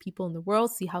all these people in the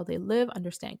world, see how they live,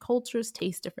 understand cultures,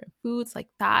 taste different foods. Like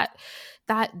that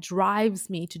drives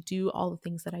me to do all the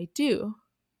things that I do.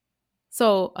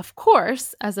 So, of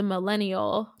course, as a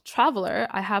millennial traveler,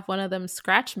 I have one of them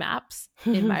scratch maps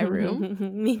in my room.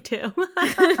 Me too.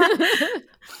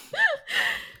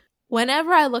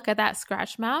 Whenever I look at that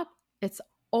scratch map, it's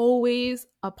always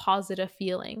a positive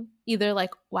feeling. Either like,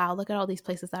 wow, look at all these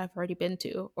places that I've already been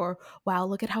to, or wow,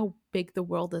 look at how big the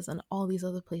world is and all these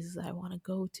other places that I want to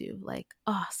go to. Like,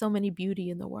 so many beauty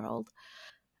in the world.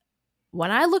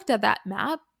 When I looked at that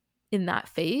map in that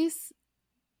phase,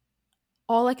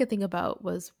 all I could think about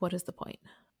was, what is the point?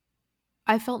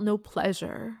 I felt no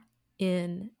pleasure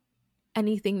in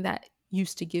anything that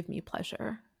used to give me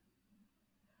pleasure.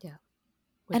 Yeah.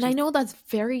 And I know that's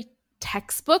very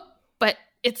textbook, but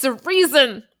it's a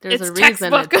reason. There's it's a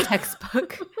reason textbook. it's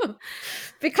textbook.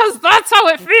 Because that's how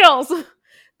it feels.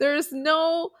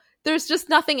 There's just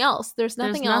nothing else. There's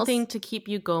nothing to keep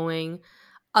you going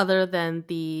other than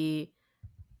the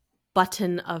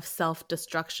button of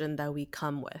self-destruction that we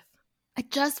come with. I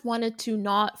just wanted to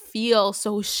not feel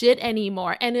so shit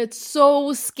anymore. And it's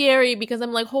so scary because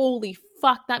I'm like, holy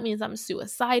fuck, that means I'm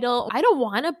suicidal. I don't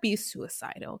want to be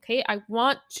suicidal, okay? I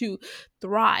want to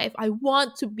thrive. I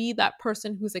want to be that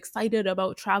person who's excited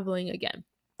about traveling again.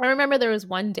 I remember there was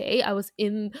one day I was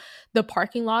in the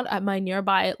parking lot at my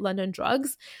nearby London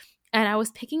Drugs, and I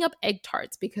was picking up egg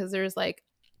tarts because there's like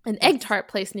an egg tart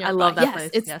place nearby. I love that yes,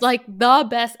 place. It's yes. like the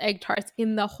best egg tarts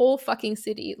in the whole fucking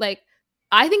city. Like,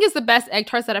 I think it's the best egg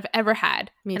tarts that I've ever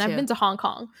had. Me and too. I've been to Hong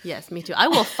Kong. Yes, me too. I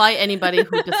will fight anybody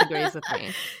who disagrees with me.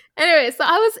 Anyway, so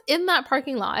I was in that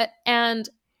parking lot and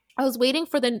I was waiting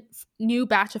for the new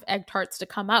batch of egg tarts to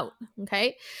come out.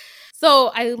 Okay.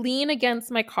 So I lean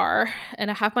against my car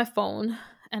and I have my phone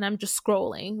and I'm just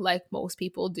scrolling like most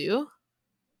people do.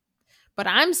 But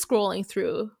I'm scrolling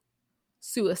through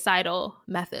suicidal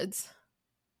methods.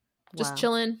 Just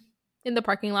chilling in the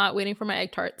parking lot waiting for my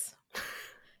egg tarts.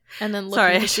 And then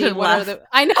looking to see what are the...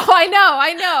 I know.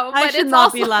 I should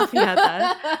not be laughing at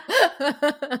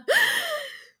that.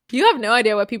 You have no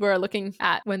idea what people are looking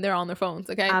at when they're on their phones,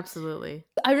 okay? Absolutely.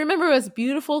 I remember it was a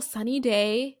beautiful sunny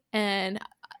day and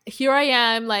here I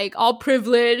am, like all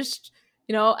privileged.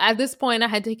 You know, at this point I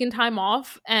had taken time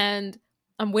off and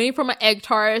I'm waiting for my egg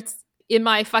tarts in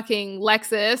my fucking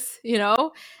Lexus, you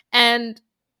know, and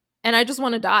I just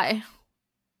want to die.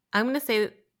 I'm going to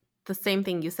say the same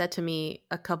thing you said to me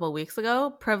a couple of weeks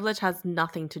ago. Privilege has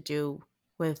nothing to do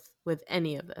with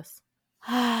any of this.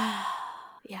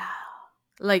 Yeah.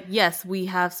 Like, yes, we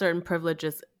have certain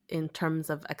privileges in terms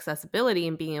of accessibility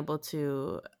and being able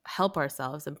to help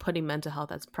ourselves and putting mental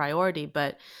health as priority,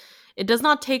 but it does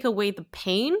not take away the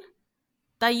pain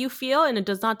that you feel and it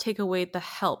does not take away the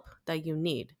help that you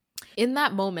need. In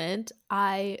that moment,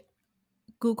 I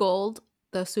Googled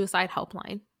the suicide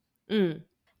helpline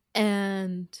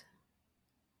and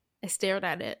I stared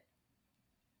at it.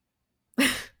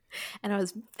 And I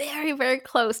was very, very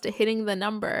close to hitting the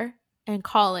number and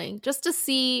calling just to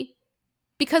see,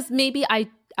 because maybe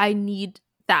I need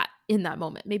that in that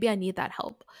moment. Maybe I need that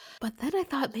help. But then I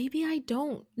thought maybe I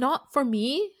don't. Not for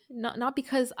me, not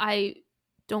because I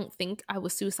don't think I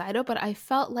was suicidal, but I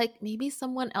felt like maybe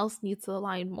someone else needs the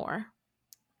line more.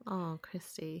 Oh,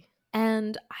 Christy.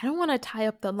 And I don't want to tie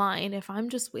up the line if I'm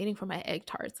just waiting for my egg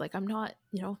tarts. Like, I'm not,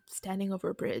 standing over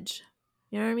a bridge.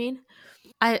 You know what I mean?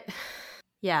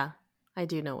 Yeah, I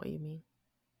do know what you mean.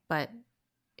 But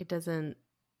it doesn't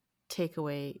take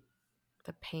away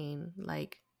the pain.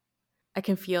 Like, I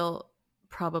can feel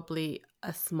probably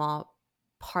a small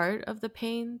part of the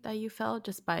pain that you felt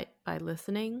just by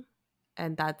listening.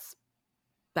 And that's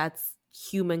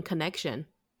human connection.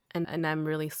 And I'm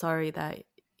really sorry that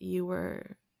you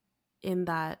were in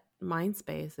that mind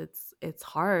space. It's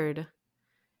hard.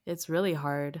 It's really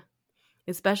hard.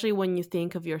 Especially when you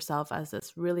think of yourself as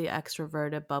this really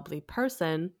extroverted, bubbly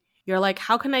person. You're like,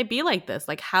 how can I be like this?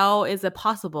 Like, how is it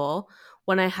possible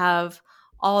when I have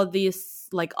all these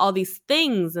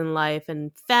things in life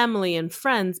and family and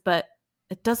friends, but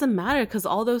it doesn't matter because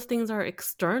all those things are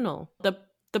external.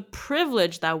 The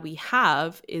privilege that we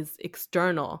have is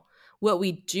external. What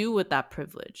we do with that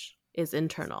privilege is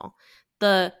internal.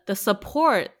 The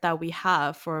support that we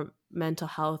have for mental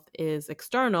health is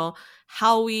external.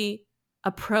 How we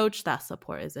approach that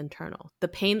support is internal. The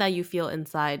pain that you feel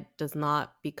inside does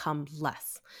not become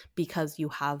less because you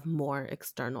have more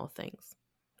external things.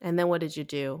 And then what did you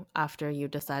do after you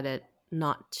decided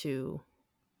not to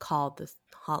call this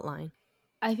hotline?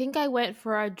 I think I went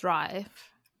for a drive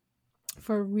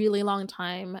for a really long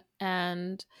time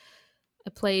and I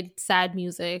played sad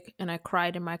music and I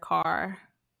cried in my car.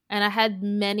 And I had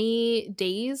many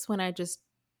days when I just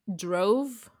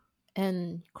drove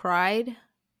and cried.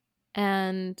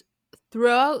 And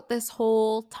throughout this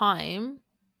whole time,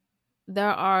 there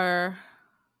are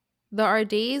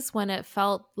days when it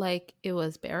felt like it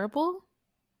was bearable.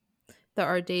 There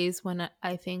are days when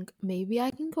I think maybe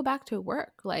I can go back to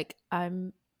work. Like,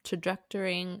 I'm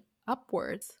trajectorying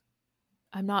upwards.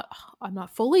 I'm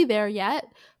not fully there yet,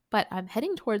 but I'm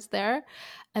heading towards there.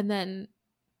 And then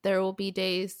there will be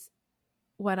days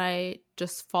when I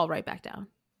just fall right back down.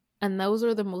 And those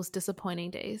are the most disappointing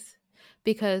days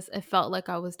because it felt like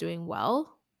I was doing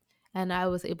well and I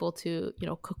was able to,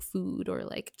 cook food or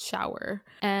like shower.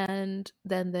 And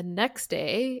then the next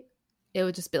day it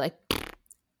would just be like,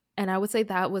 and I would say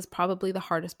that was probably the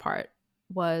hardest part,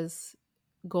 was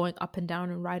going up and down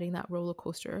and riding that roller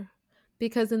coaster.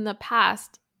 Because in the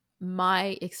past,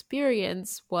 my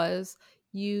experience was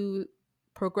you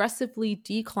progressively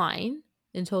decline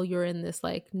until you're in this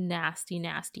like nasty,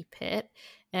 nasty pit.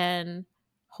 And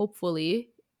hopefully,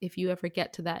 if you ever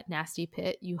get to that nasty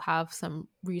pit, you have some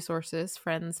resources,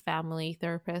 friends, family,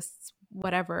 therapists,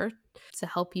 whatever, to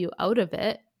help you out of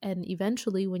it. And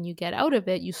eventually, when you get out of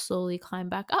it, you slowly climb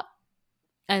back up.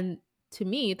 And to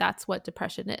me, that's what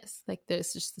depression is. Like,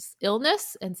 there's just this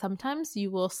illness, and sometimes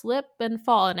you will slip and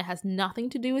fall, and it has nothing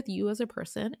to do with you as a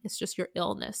person. It's just your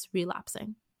illness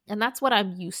relapsing. And that's what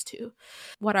I'm used to.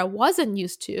 What I wasn't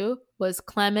used to was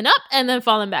climbing up and then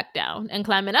falling back down and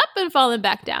climbing up and falling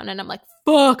back down. And I'm like,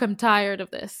 fuck, I'm tired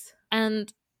of this.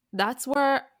 And that's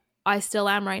where I still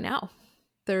am right now.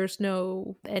 There's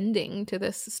no ending to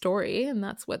this story. And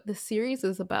that's what this series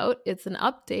is about. It's an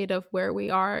update of where we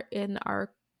are in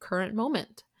our current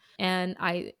moment. And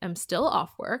I am still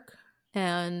off work.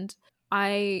 And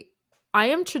I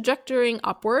am trajectorying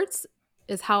upwards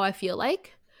is how I feel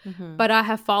like. Mm-hmm. But I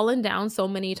have fallen down so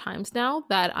many times now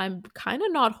that I'm kind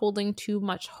of not holding too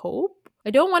much hope. I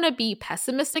don't want to be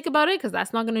pessimistic about it because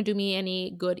that's not going to do me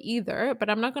any good either. But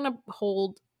I'm not going to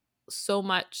hold so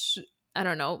much, I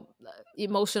don't know,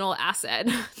 emotional asset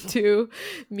to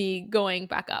me going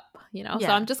back up, you know? Yeah.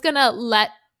 So I'm just going to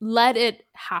let it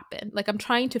happen. Like I'm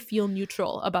trying to feel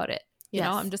neutral about it. You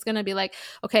know, I'm just going to be like,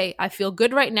 okay, I feel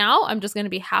good right now. I'm just going to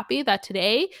be happy that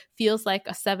today feels like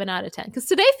a 7 out of 10. Because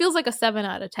today feels like a 7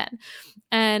 out of 10.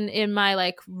 And in my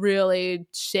like really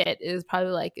shit is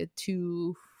probably like a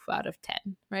 2 out of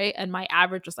 10, right? And my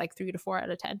average was like 3 to 4 out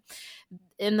of 10.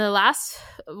 In the last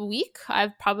week,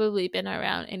 I've probably been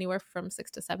around anywhere from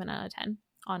 6 to 7 out of 10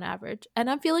 on average. And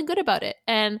I'm feeling good about it.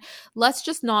 And let's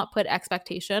just not put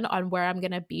expectation on where I'm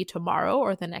going to be tomorrow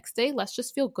or the next day. Let's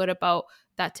just feel good about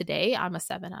that today I'm a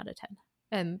 7 out of 10.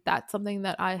 And that's something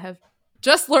that I have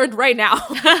just learned right now.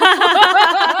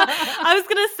 I was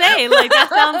going to say, like, that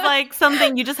sounds like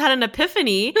something you just had an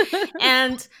epiphany.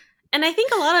 And I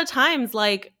think a lot of times,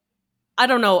 like, I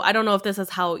don't know if this is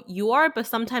how you are, but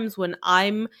sometimes when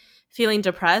I'm feeling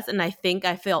depressed and I think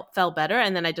I felt better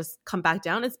and then I just come back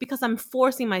down, it's because I'm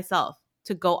forcing myself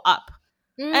to go up.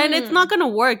 And it's not going to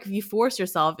work if you force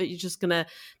yourself. You're just the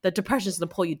depression's going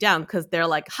to pull you down because they're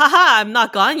like, haha, I'm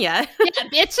not gone yet. Yeah,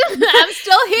 bitch, I'm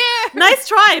still here. Nice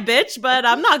try, bitch, but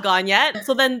I'm not gone yet.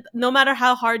 So then no matter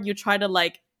how hard you try to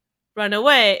like run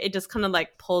away, it just kind of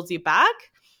like pulls you back.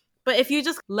 But if you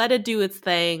just let it do its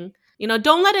thing, you know,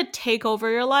 don't let it take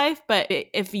over your life. But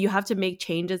if you have to make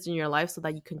changes in your life so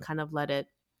that you can kind of let it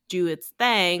do its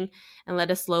thing and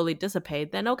let it slowly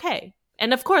dissipate, then okay.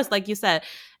 And of course, like you said,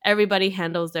 everybody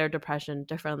handles their depression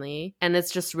differently. And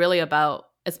it's just really about,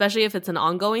 especially if it's an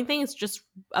ongoing thing, it's just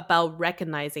about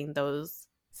recognizing those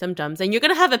symptoms. And you're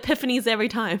going to have epiphanies every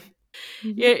time.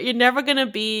 Mm-hmm. You're never going to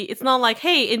be, it's not like,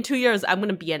 hey, in 2 years, I'm going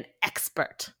to be an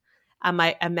expert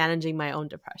at managing my own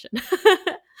depression.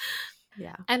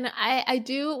 Yeah. And I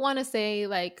do want to say,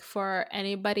 like, for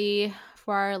anybody,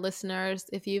 for our listeners,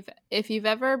 if you've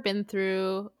ever been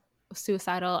through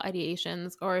suicidal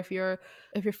ideations, or if you're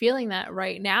feeling that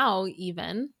right now,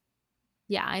 even,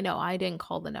 yeah, I know I didn't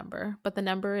call the number, but the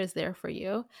number is there for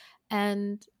you.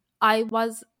 And I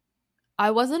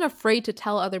wasn't afraid to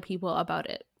tell other people about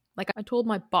it. Like, I told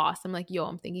my boss, I'm like, yo,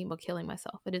 I'm thinking about killing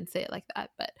myself. I didn't say it like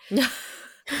that, but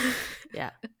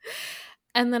yeah.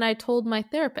 And then I told my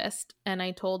therapist and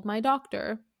I told my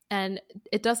doctor, and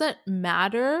it doesn't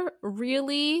matter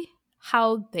really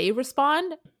how they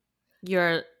respond.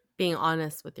 You're being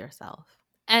honest with yourself.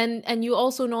 And you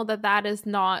also know that is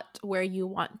not where you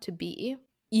want to be,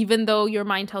 even though your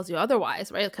mind tells you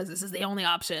otherwise, right? Because this is the only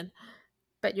option.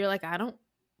 But you're like, I don't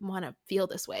want to feel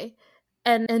this way.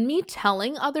 And me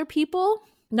telling other people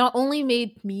not only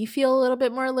made me feel a little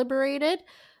bit more liberated,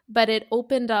 but it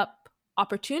opened up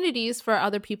opportunities for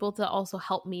other people to also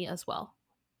help me as well.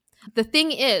 The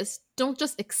thing is, don't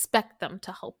just expect them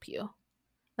to help you.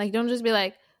 Like, don't just be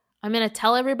like, I'm going to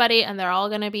tell everybody and they're all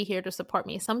going to be here to support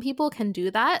me. Some people can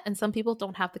do that and some people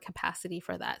don't have the capacity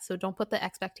for that. So don't put the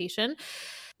expectation.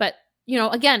 But, you know,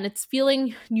 again, it's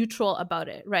feeling neutral about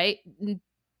it, right?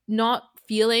 Not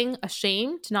feeling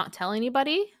ashamed to not tell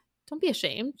anybody. Don't be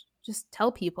ashamed. Just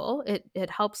tell people.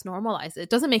 It helps normalize it. It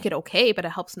doesn't make it okay, but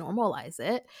it helps normalize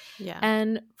it. Yeah.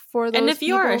 And for those if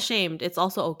you are ashamed, it's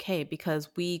also okay because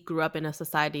we grew up in a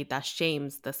society that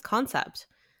shames this concept.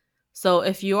 So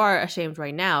if you are ashamed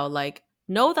right now, like,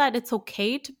 know that it's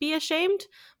okay to be ashamed,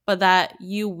 but that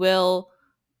you will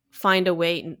find a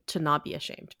way to not be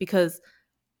ashamed, because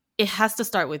it has to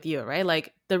start with you, right?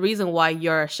 Like, the reason why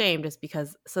you're ashamed is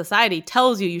because society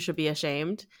tells you should be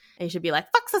ashamed, and you should be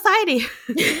like, fuck society.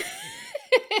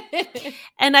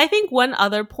 And I think one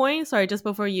other point, sorry, just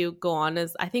before you go on,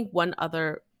 is I think one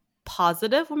other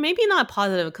positive, or maybe not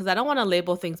positive, because I don't want to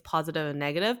label things positive and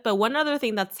negative, but one other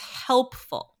thing that's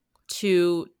helpful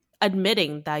to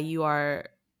admitting that you are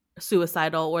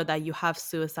suicidal or that you have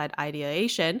suicide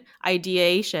ideation, I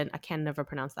can never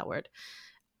pronounce that word,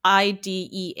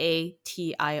 ideation.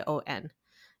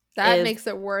 That makes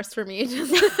it worse for me.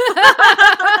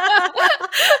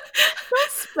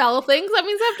 Spell things. That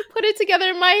means I have to put it together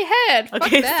in my head. Fuck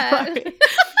okay, that.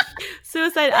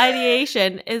 Suicide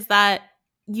ideation is that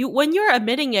when you're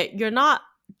admitting it, you're not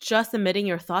just admitting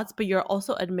your thoughts, but you're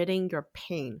also admitting your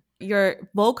pain. You're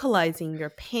vocalizing your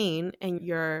pain and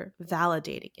you're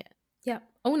validating it. Yeah.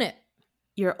 Own it.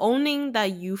 You're owning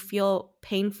that you feel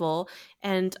painful.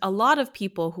 And a lot of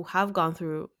people who have gone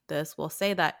through this will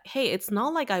say that, hey, it's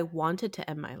not like I wanted to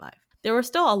end my life. There were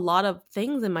still a lot of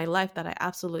things in my life that I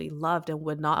absolutely loved and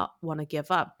would not want to give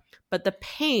up. But the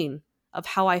pain of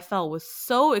how I felt was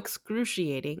so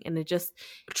excruciating, and it just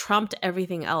trumped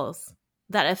everything else,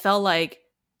 that it felt like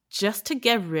just to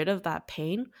get rid of that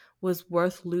pain was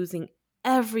worth losing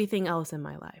everything else in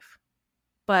my life.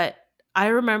 But I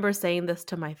remember saying this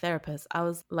to my therapist. I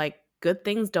was like, good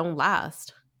things don't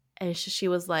last. And she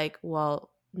was like,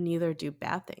 well, neither do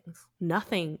bad things.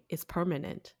 Nothing is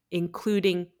permanent,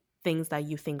 including things that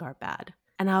you think are bad.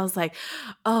 And I was like,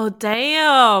 oh,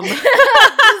 damn. This is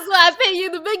why I pay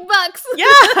you the big bucks.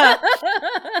 Yeah.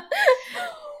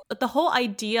 The whole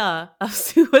idea of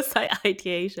suicide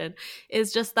ideation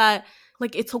is just that,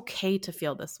 like, it's okay to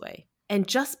feel this way. And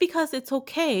just because it's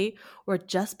okay, or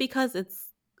just because it's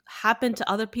happened to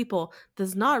other people,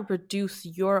 does not reduce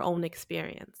your own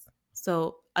experience.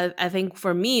 So I think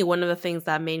for me, one of the things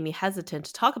that made me hesitant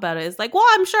to talk about it is like, well,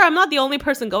 I'm sure I'm not the only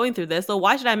person going through this, so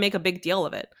why should I make a big deal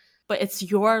of it? But it's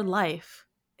your life.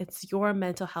 It's your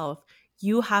mental health.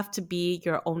 You have to be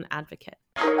your own advocate.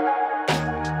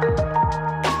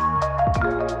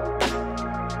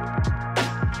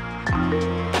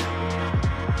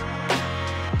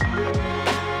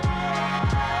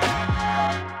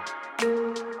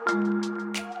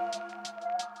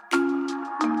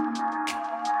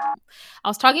 I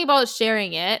was talking about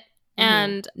sharing it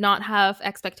and not have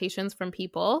expectations from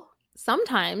people.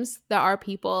 Sometimes there are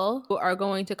people who are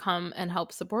going to come and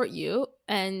help support you,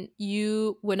 and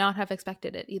you would not have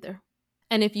expected it either.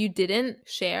 And if you didn't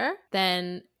share,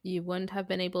 then you wouldn't have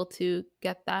been able to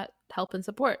get that help and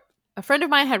support. A friend of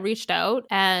mine had reached out,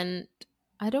 and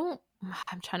I'm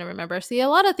trying to remember. See, a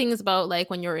lot of things about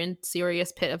like when you're in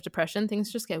serious pit of depression,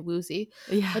 things just get woozy.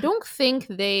 Yeah. I don't think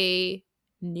they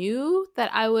knew that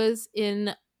I was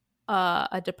in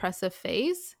a depressive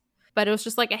phase, but it was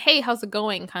just like a, hey, how's it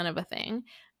going kind of a thing.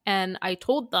 And I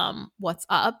told them what's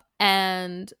up,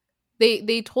 and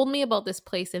they told me about this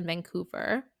place in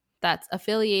Vancouver that's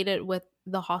affiliated with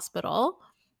the hospital,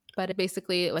 but it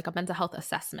basically like a mental health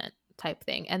assessment type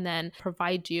thing, and then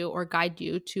provide you or guide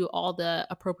you to all the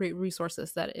appropriate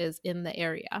resources that is in the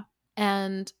area.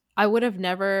 And I would have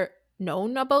never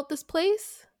known about this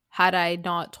place had I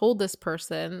not told this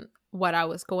person what I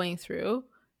was going through,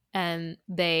 and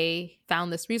they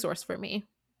found this resource for me.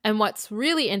 And what's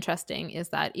really interesting is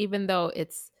that even though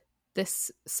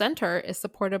this center is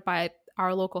supported by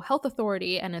our local health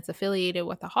authority and it's affiliated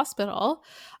with a hospital,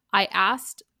 I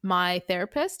asked my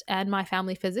therapist and my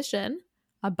family physician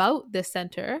about this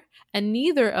center, and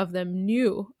neither of them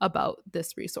knew about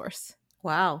this resource.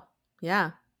 Wow.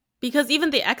 Yeah. Because even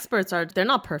the experts they're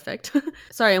not perfect.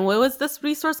 Sorry, and what was this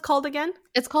resource called again?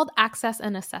 It's called Access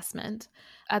and Assessment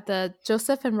at the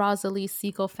Joseph and Rosalie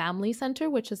Siegel Family Center,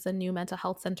 which is a new mental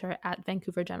health center at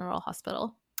Vancouver General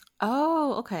Hospital.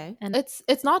 Oh, okay. And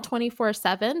it's not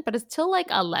 24/7, but it's till like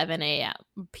 11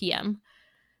 p.m.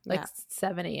 Like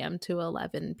 7 a.m. to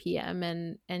 11 p.m.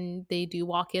 And they do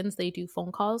walk-ins, they do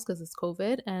phone calls because it's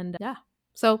COVID. And yeah.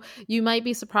 So you might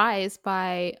be surprised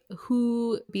by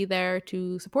who be there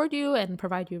to support you and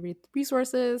provide you with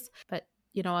resources. But,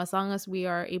 you know, as long as we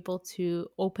are able to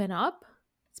open up,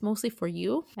 it's mostly for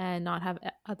you and not have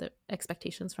other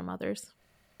expectations from others.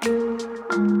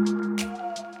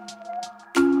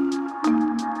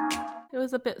 It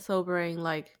was a bit sobering,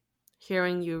 like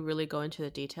hearing you really go into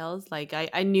the details. Like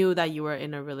I knew that you were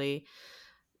in a really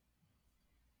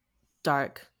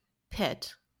dark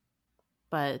pit,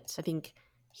 but I think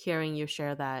hearing you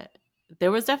share that, there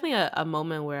was definitely a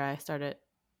moment where I started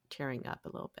tearing up a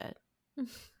little bit.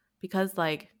 Because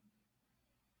like,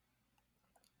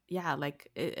 yeah, like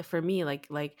for me,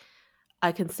 like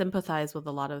I can sympathize with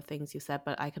a lot of the things you said,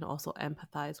 but I can also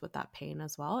empathize with that pain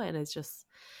as well. And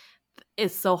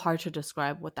it's so hard to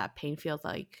describe what that pain feels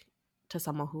like to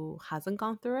someone who hasn't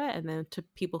gone through it. And then to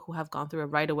people who have gone through it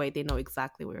right away, they know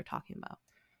exactly what you're talking about.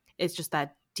 It's just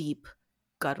that deep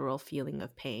guttural feeling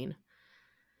of pain.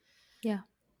 Yeah.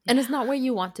 And it's not where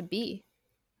you want to be.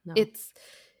 No. It's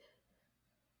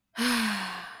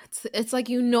like,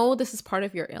 you know, this is part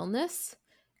of your illness.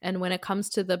 And when it comes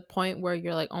to the point where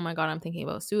you're like, oh my God, I'm thinking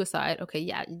about suicide. Okay,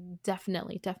 yeah,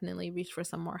 definitely reach for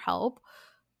some more help.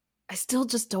 I still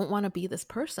just don't want to be this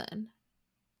person,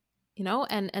 you know?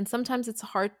 And sometimes it's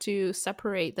hard to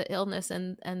separate the illness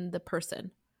and the person.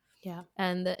 Yeah.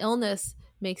 And the illness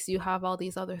makes you have all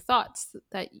these other thoughts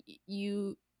that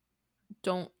you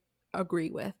don't agree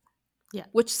with. Yeah.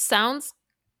 Which sounds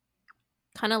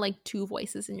kind of like two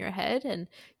voices in your head, and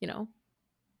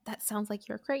that sounds like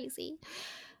you're crazy.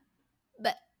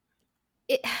 But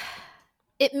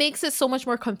it makes it so much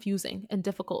more confusing and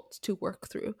difficult to work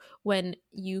through when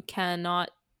you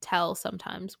cannot tell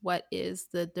sometimes what is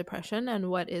the depression and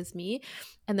what is me.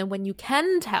 And then when you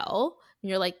can tell,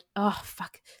 you're like, oh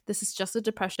fuck, this is just a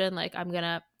depression. Like I'm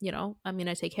gonna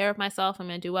take care of myself. I'm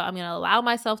gonna do what I'm gonna allow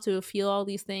myself to feel all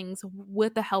these things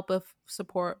with the help of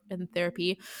support and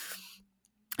therapy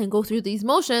and go through these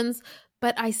motions.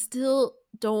 But I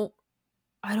don't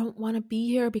want to be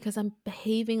here because I'm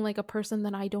behaving like a person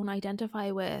that I don't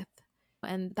identify with.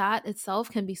 And that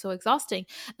itself can be so exhausting.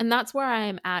 And that's where I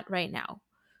am at right now.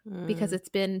 Because it's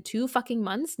been 2 fucking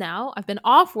months now. I've been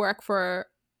off work for,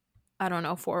 I don't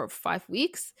know, 4 or 5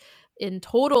 weeks. In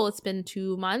total, it's been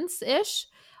 2 months-ish,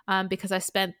 because I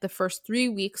spent the first 3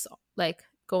 weeks like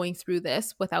going through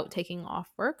this without taking off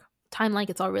work. Timeline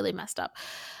gets all really messed up.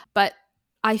 But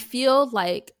I feel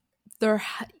like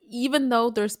even though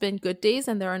there's been good days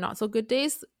and there are not so good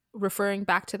days, referring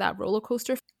back to that roller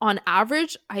coaster, on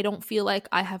average, I don't feel like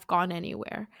I have gone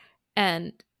anywhere.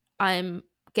 And I'm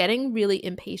getting really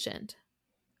impatient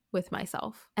with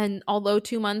myself. And although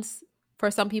 2 months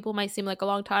for some people might seem like a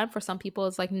long time, for some people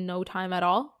it's like no time at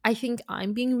all. I think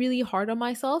I'm being really hard on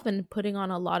myself and putting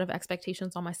on a lot of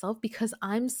expectations on myself because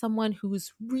I'm someone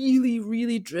who's really,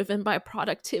 really driven by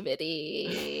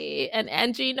productivity. And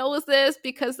Angie knows this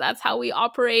because that's how we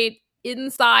operate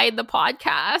inside the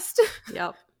podcast.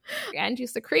 Yep.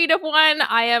 Angie's the creative one.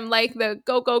 I am like the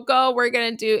go, go, go. We're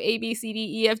going to do A, B, C,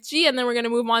 D, E, F, G. And then we're going to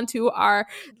move on to our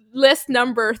list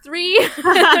number 3. We list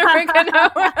have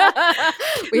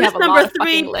a number lot of 3,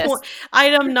 fucking lists.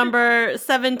 Item number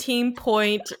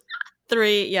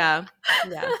 17.3. Yeah.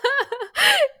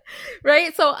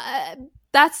 Right? So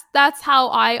that's how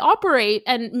I operate.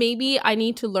 And maybe I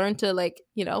need to learn to let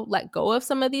go of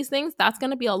some of these things. That's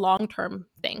going to be a long-term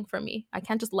thing for me. I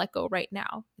can't just let go right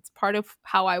now. It's part of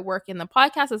how I work in the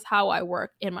podcast, is how I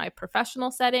work in my professional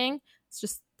setting. It's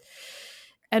just,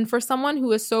 and for someone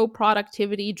who is so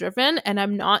productivity driven and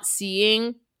I'm not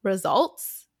seeing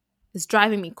results, it's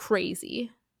driving me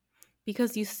crazy.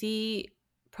 Because you see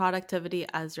productivity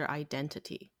as your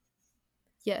identity.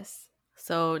 Yes.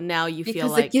 So now you feel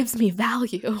because like it gives me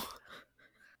value.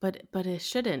 But it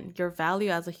shouldn't. Your value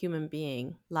as a human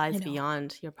being lies I know.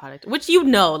 beyond your product, which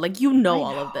all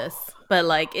of this. But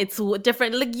like it's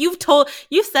different. Like you've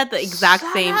said the exact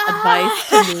same advice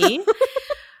to me.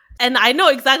 And I know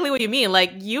exactly what you mean.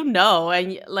 Like,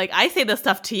 and like I say this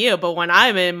stuff to you, but when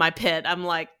I'm in my pit, I'm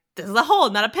like, this is a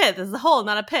hole, not a pit. This is a hole,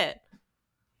 not a pit.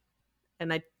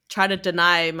 And I try to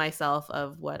deny myself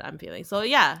of what I'm feeling. So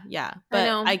yeah. But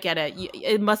I get it.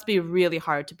 It must be really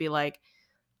hard to be like,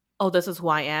 oh, this is who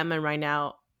I am. And right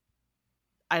now,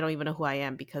 I don't even know who I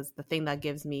am, because the thing that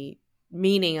gives me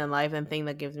meaning in life and thing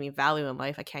that gives me value in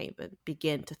life, I can't even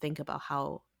begin to think about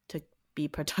how to be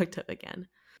productive again.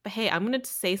 But hey, I'm going to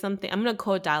say something. I'm going to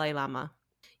quote Dalai Lama.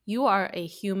 You are a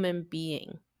human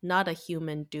being, not a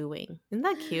human doing. Isn't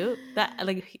that cute? That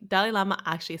like Dalai Lama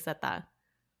actually said that.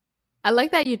 I like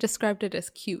that you described it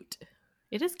as cute.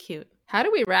 It is cute. How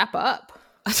do we wrap up?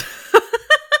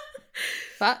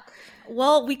 Fuck.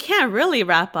 Well, we can't really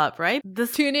wrap up, right?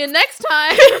 Tune in next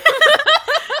time.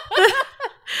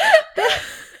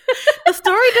 The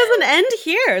story doesn't end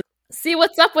here. See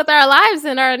what's up with our lives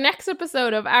in our next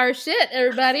episode of Our Shit,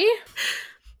 everybody.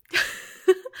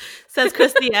 Says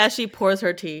Christy as she pours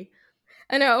her tea.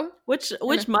 I know. Which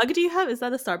mug do you have? Is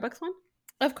that a Starbucks one?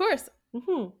 Of course.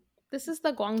 Mm-hmm. This is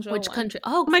the Guangzhou Which one. country?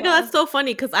 Oh my God, that's so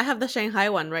funny because I have the Shanghai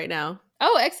one right now.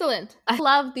 Oh, excellent. I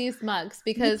love these mugs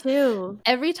because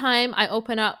every time I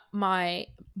open up my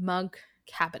mug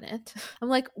cabinet, I'm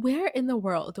like, where in the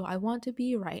world do I want to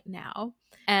be right now?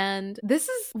 And this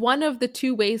is one of the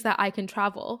 2 ways that I can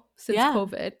travel since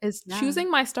COVID is choosing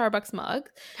my Starbucks mug.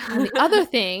 And the other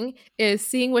thing is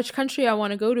seeing which country I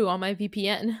want to go to on my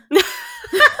VPN.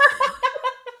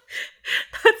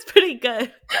 That's pretty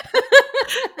good.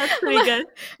 That's pretty good.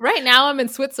 Right now I'm in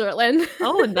Switzerland.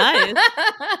 Oh, nice.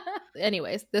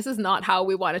 Anyways, this is not how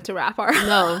we wanted to wrap our...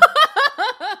 No.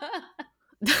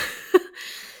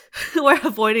 We're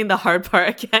avoiding the hard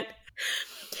part again.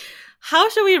 How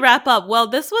should we wrap up? Well,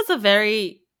 this was a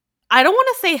very, I don't want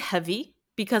to say heavy,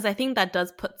 because I think that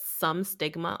does put some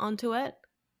stigma onto it,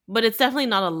 but it's definitely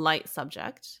not a light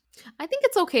subject. I think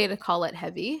it's okay to call it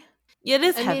heavy. It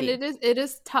is heavy. I mean, it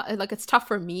is tough. Like, it's tough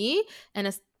for me, and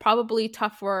it's probably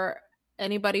tough for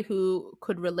anybody who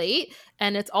could relate.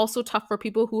 And it's also tough for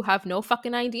people who have no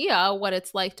fucking idea what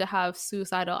it's like to have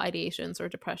suicidal ideations or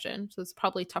depression. So it's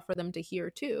probably tough for them to hear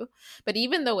too. But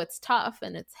even though it's tough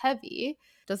and it's heavy,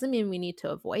 doesn't mean we need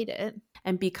to avoid it.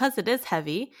 And because it is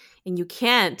heavy and you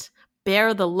can't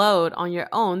bear the load on your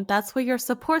own, that's what your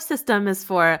support system is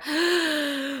for.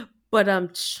 But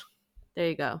there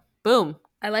you go. Boom.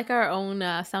 I like our own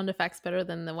sound effects better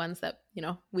than the ones that,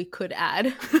 we could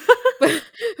add.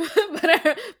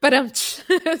 but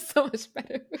so much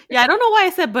better. Yeah, I don't know why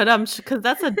I said because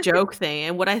that's a joke thing,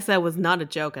 and what I said was not a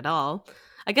joke at all.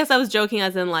 I guess I was joking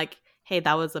as in like, hey,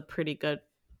 that was a pretty good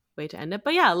way to end it.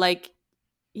 But yeah, like,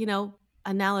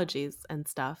 analogies and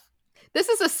stuff. This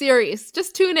is a series.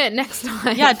 Just tune in next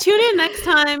time. Yeah, tune in next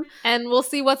time. And we'll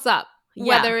see what's up.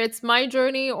 Yeah. Whether it's my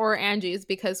journey or Angie's,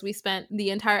 because we spent the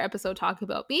entire episode talking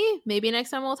about me. Maybe next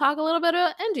time we'll talk a little bit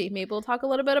about Angie. Maybe we'll talk a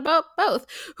little bit about both.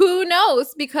 Who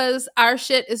knows? Because our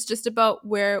shit is just about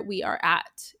where we are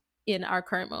at in our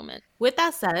current moment. With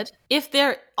that said, if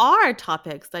there are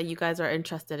topics that you guys are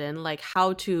interested in, like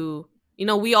how to,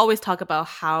 we always talk about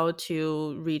how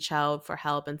to reach out for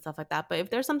help and stuff like that. But if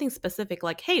there's something specific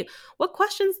like, hey, what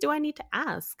questions do I need to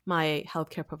ask my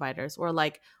healthcare providers? Or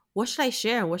like, what should I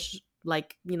share? And what should,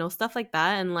 stuff like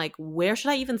that. And like, where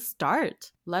should I even start?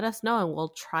 Let us know and we'll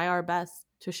try our best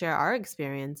to share our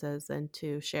experiences and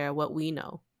to share what we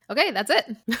know. Okay, that's it.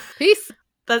 Peace.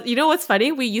 But you know what's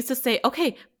funny? We used to say,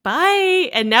 okay, bye.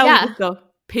 And now we just go,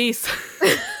 peace.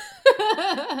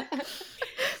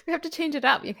 We have to change it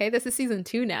up, okay? This is season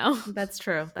 2 now. That's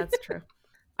true. All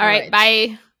right,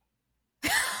 bye.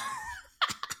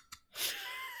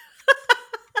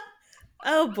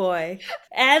 Oh boy.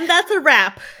 And that's a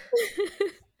wrap.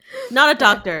 Not a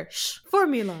doctor. Shh. For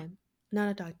Milan. Not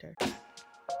a doctor.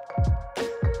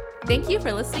 Thank you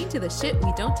for listening to the Shit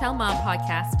We Don't Tell Mom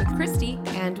podcast with Christy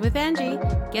and with Angie.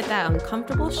 Get that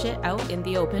uncomfortable shit out in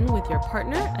the open with your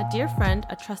partner, a dear friend,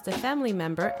 a trusted family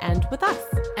member, and with us.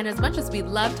 And as much as we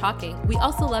love talking, we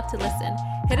also love to listen.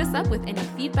 Hit us up with any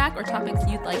feedback or topics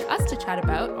you'd like us to chat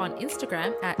about on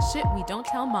Instagram at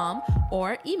shitwedon'ttellmom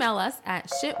or email us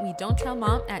at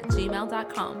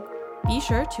shitwedon'ttellmom@gmail.com. Be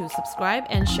sure to subscribe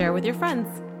and share with your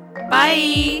friends.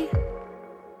 Bye!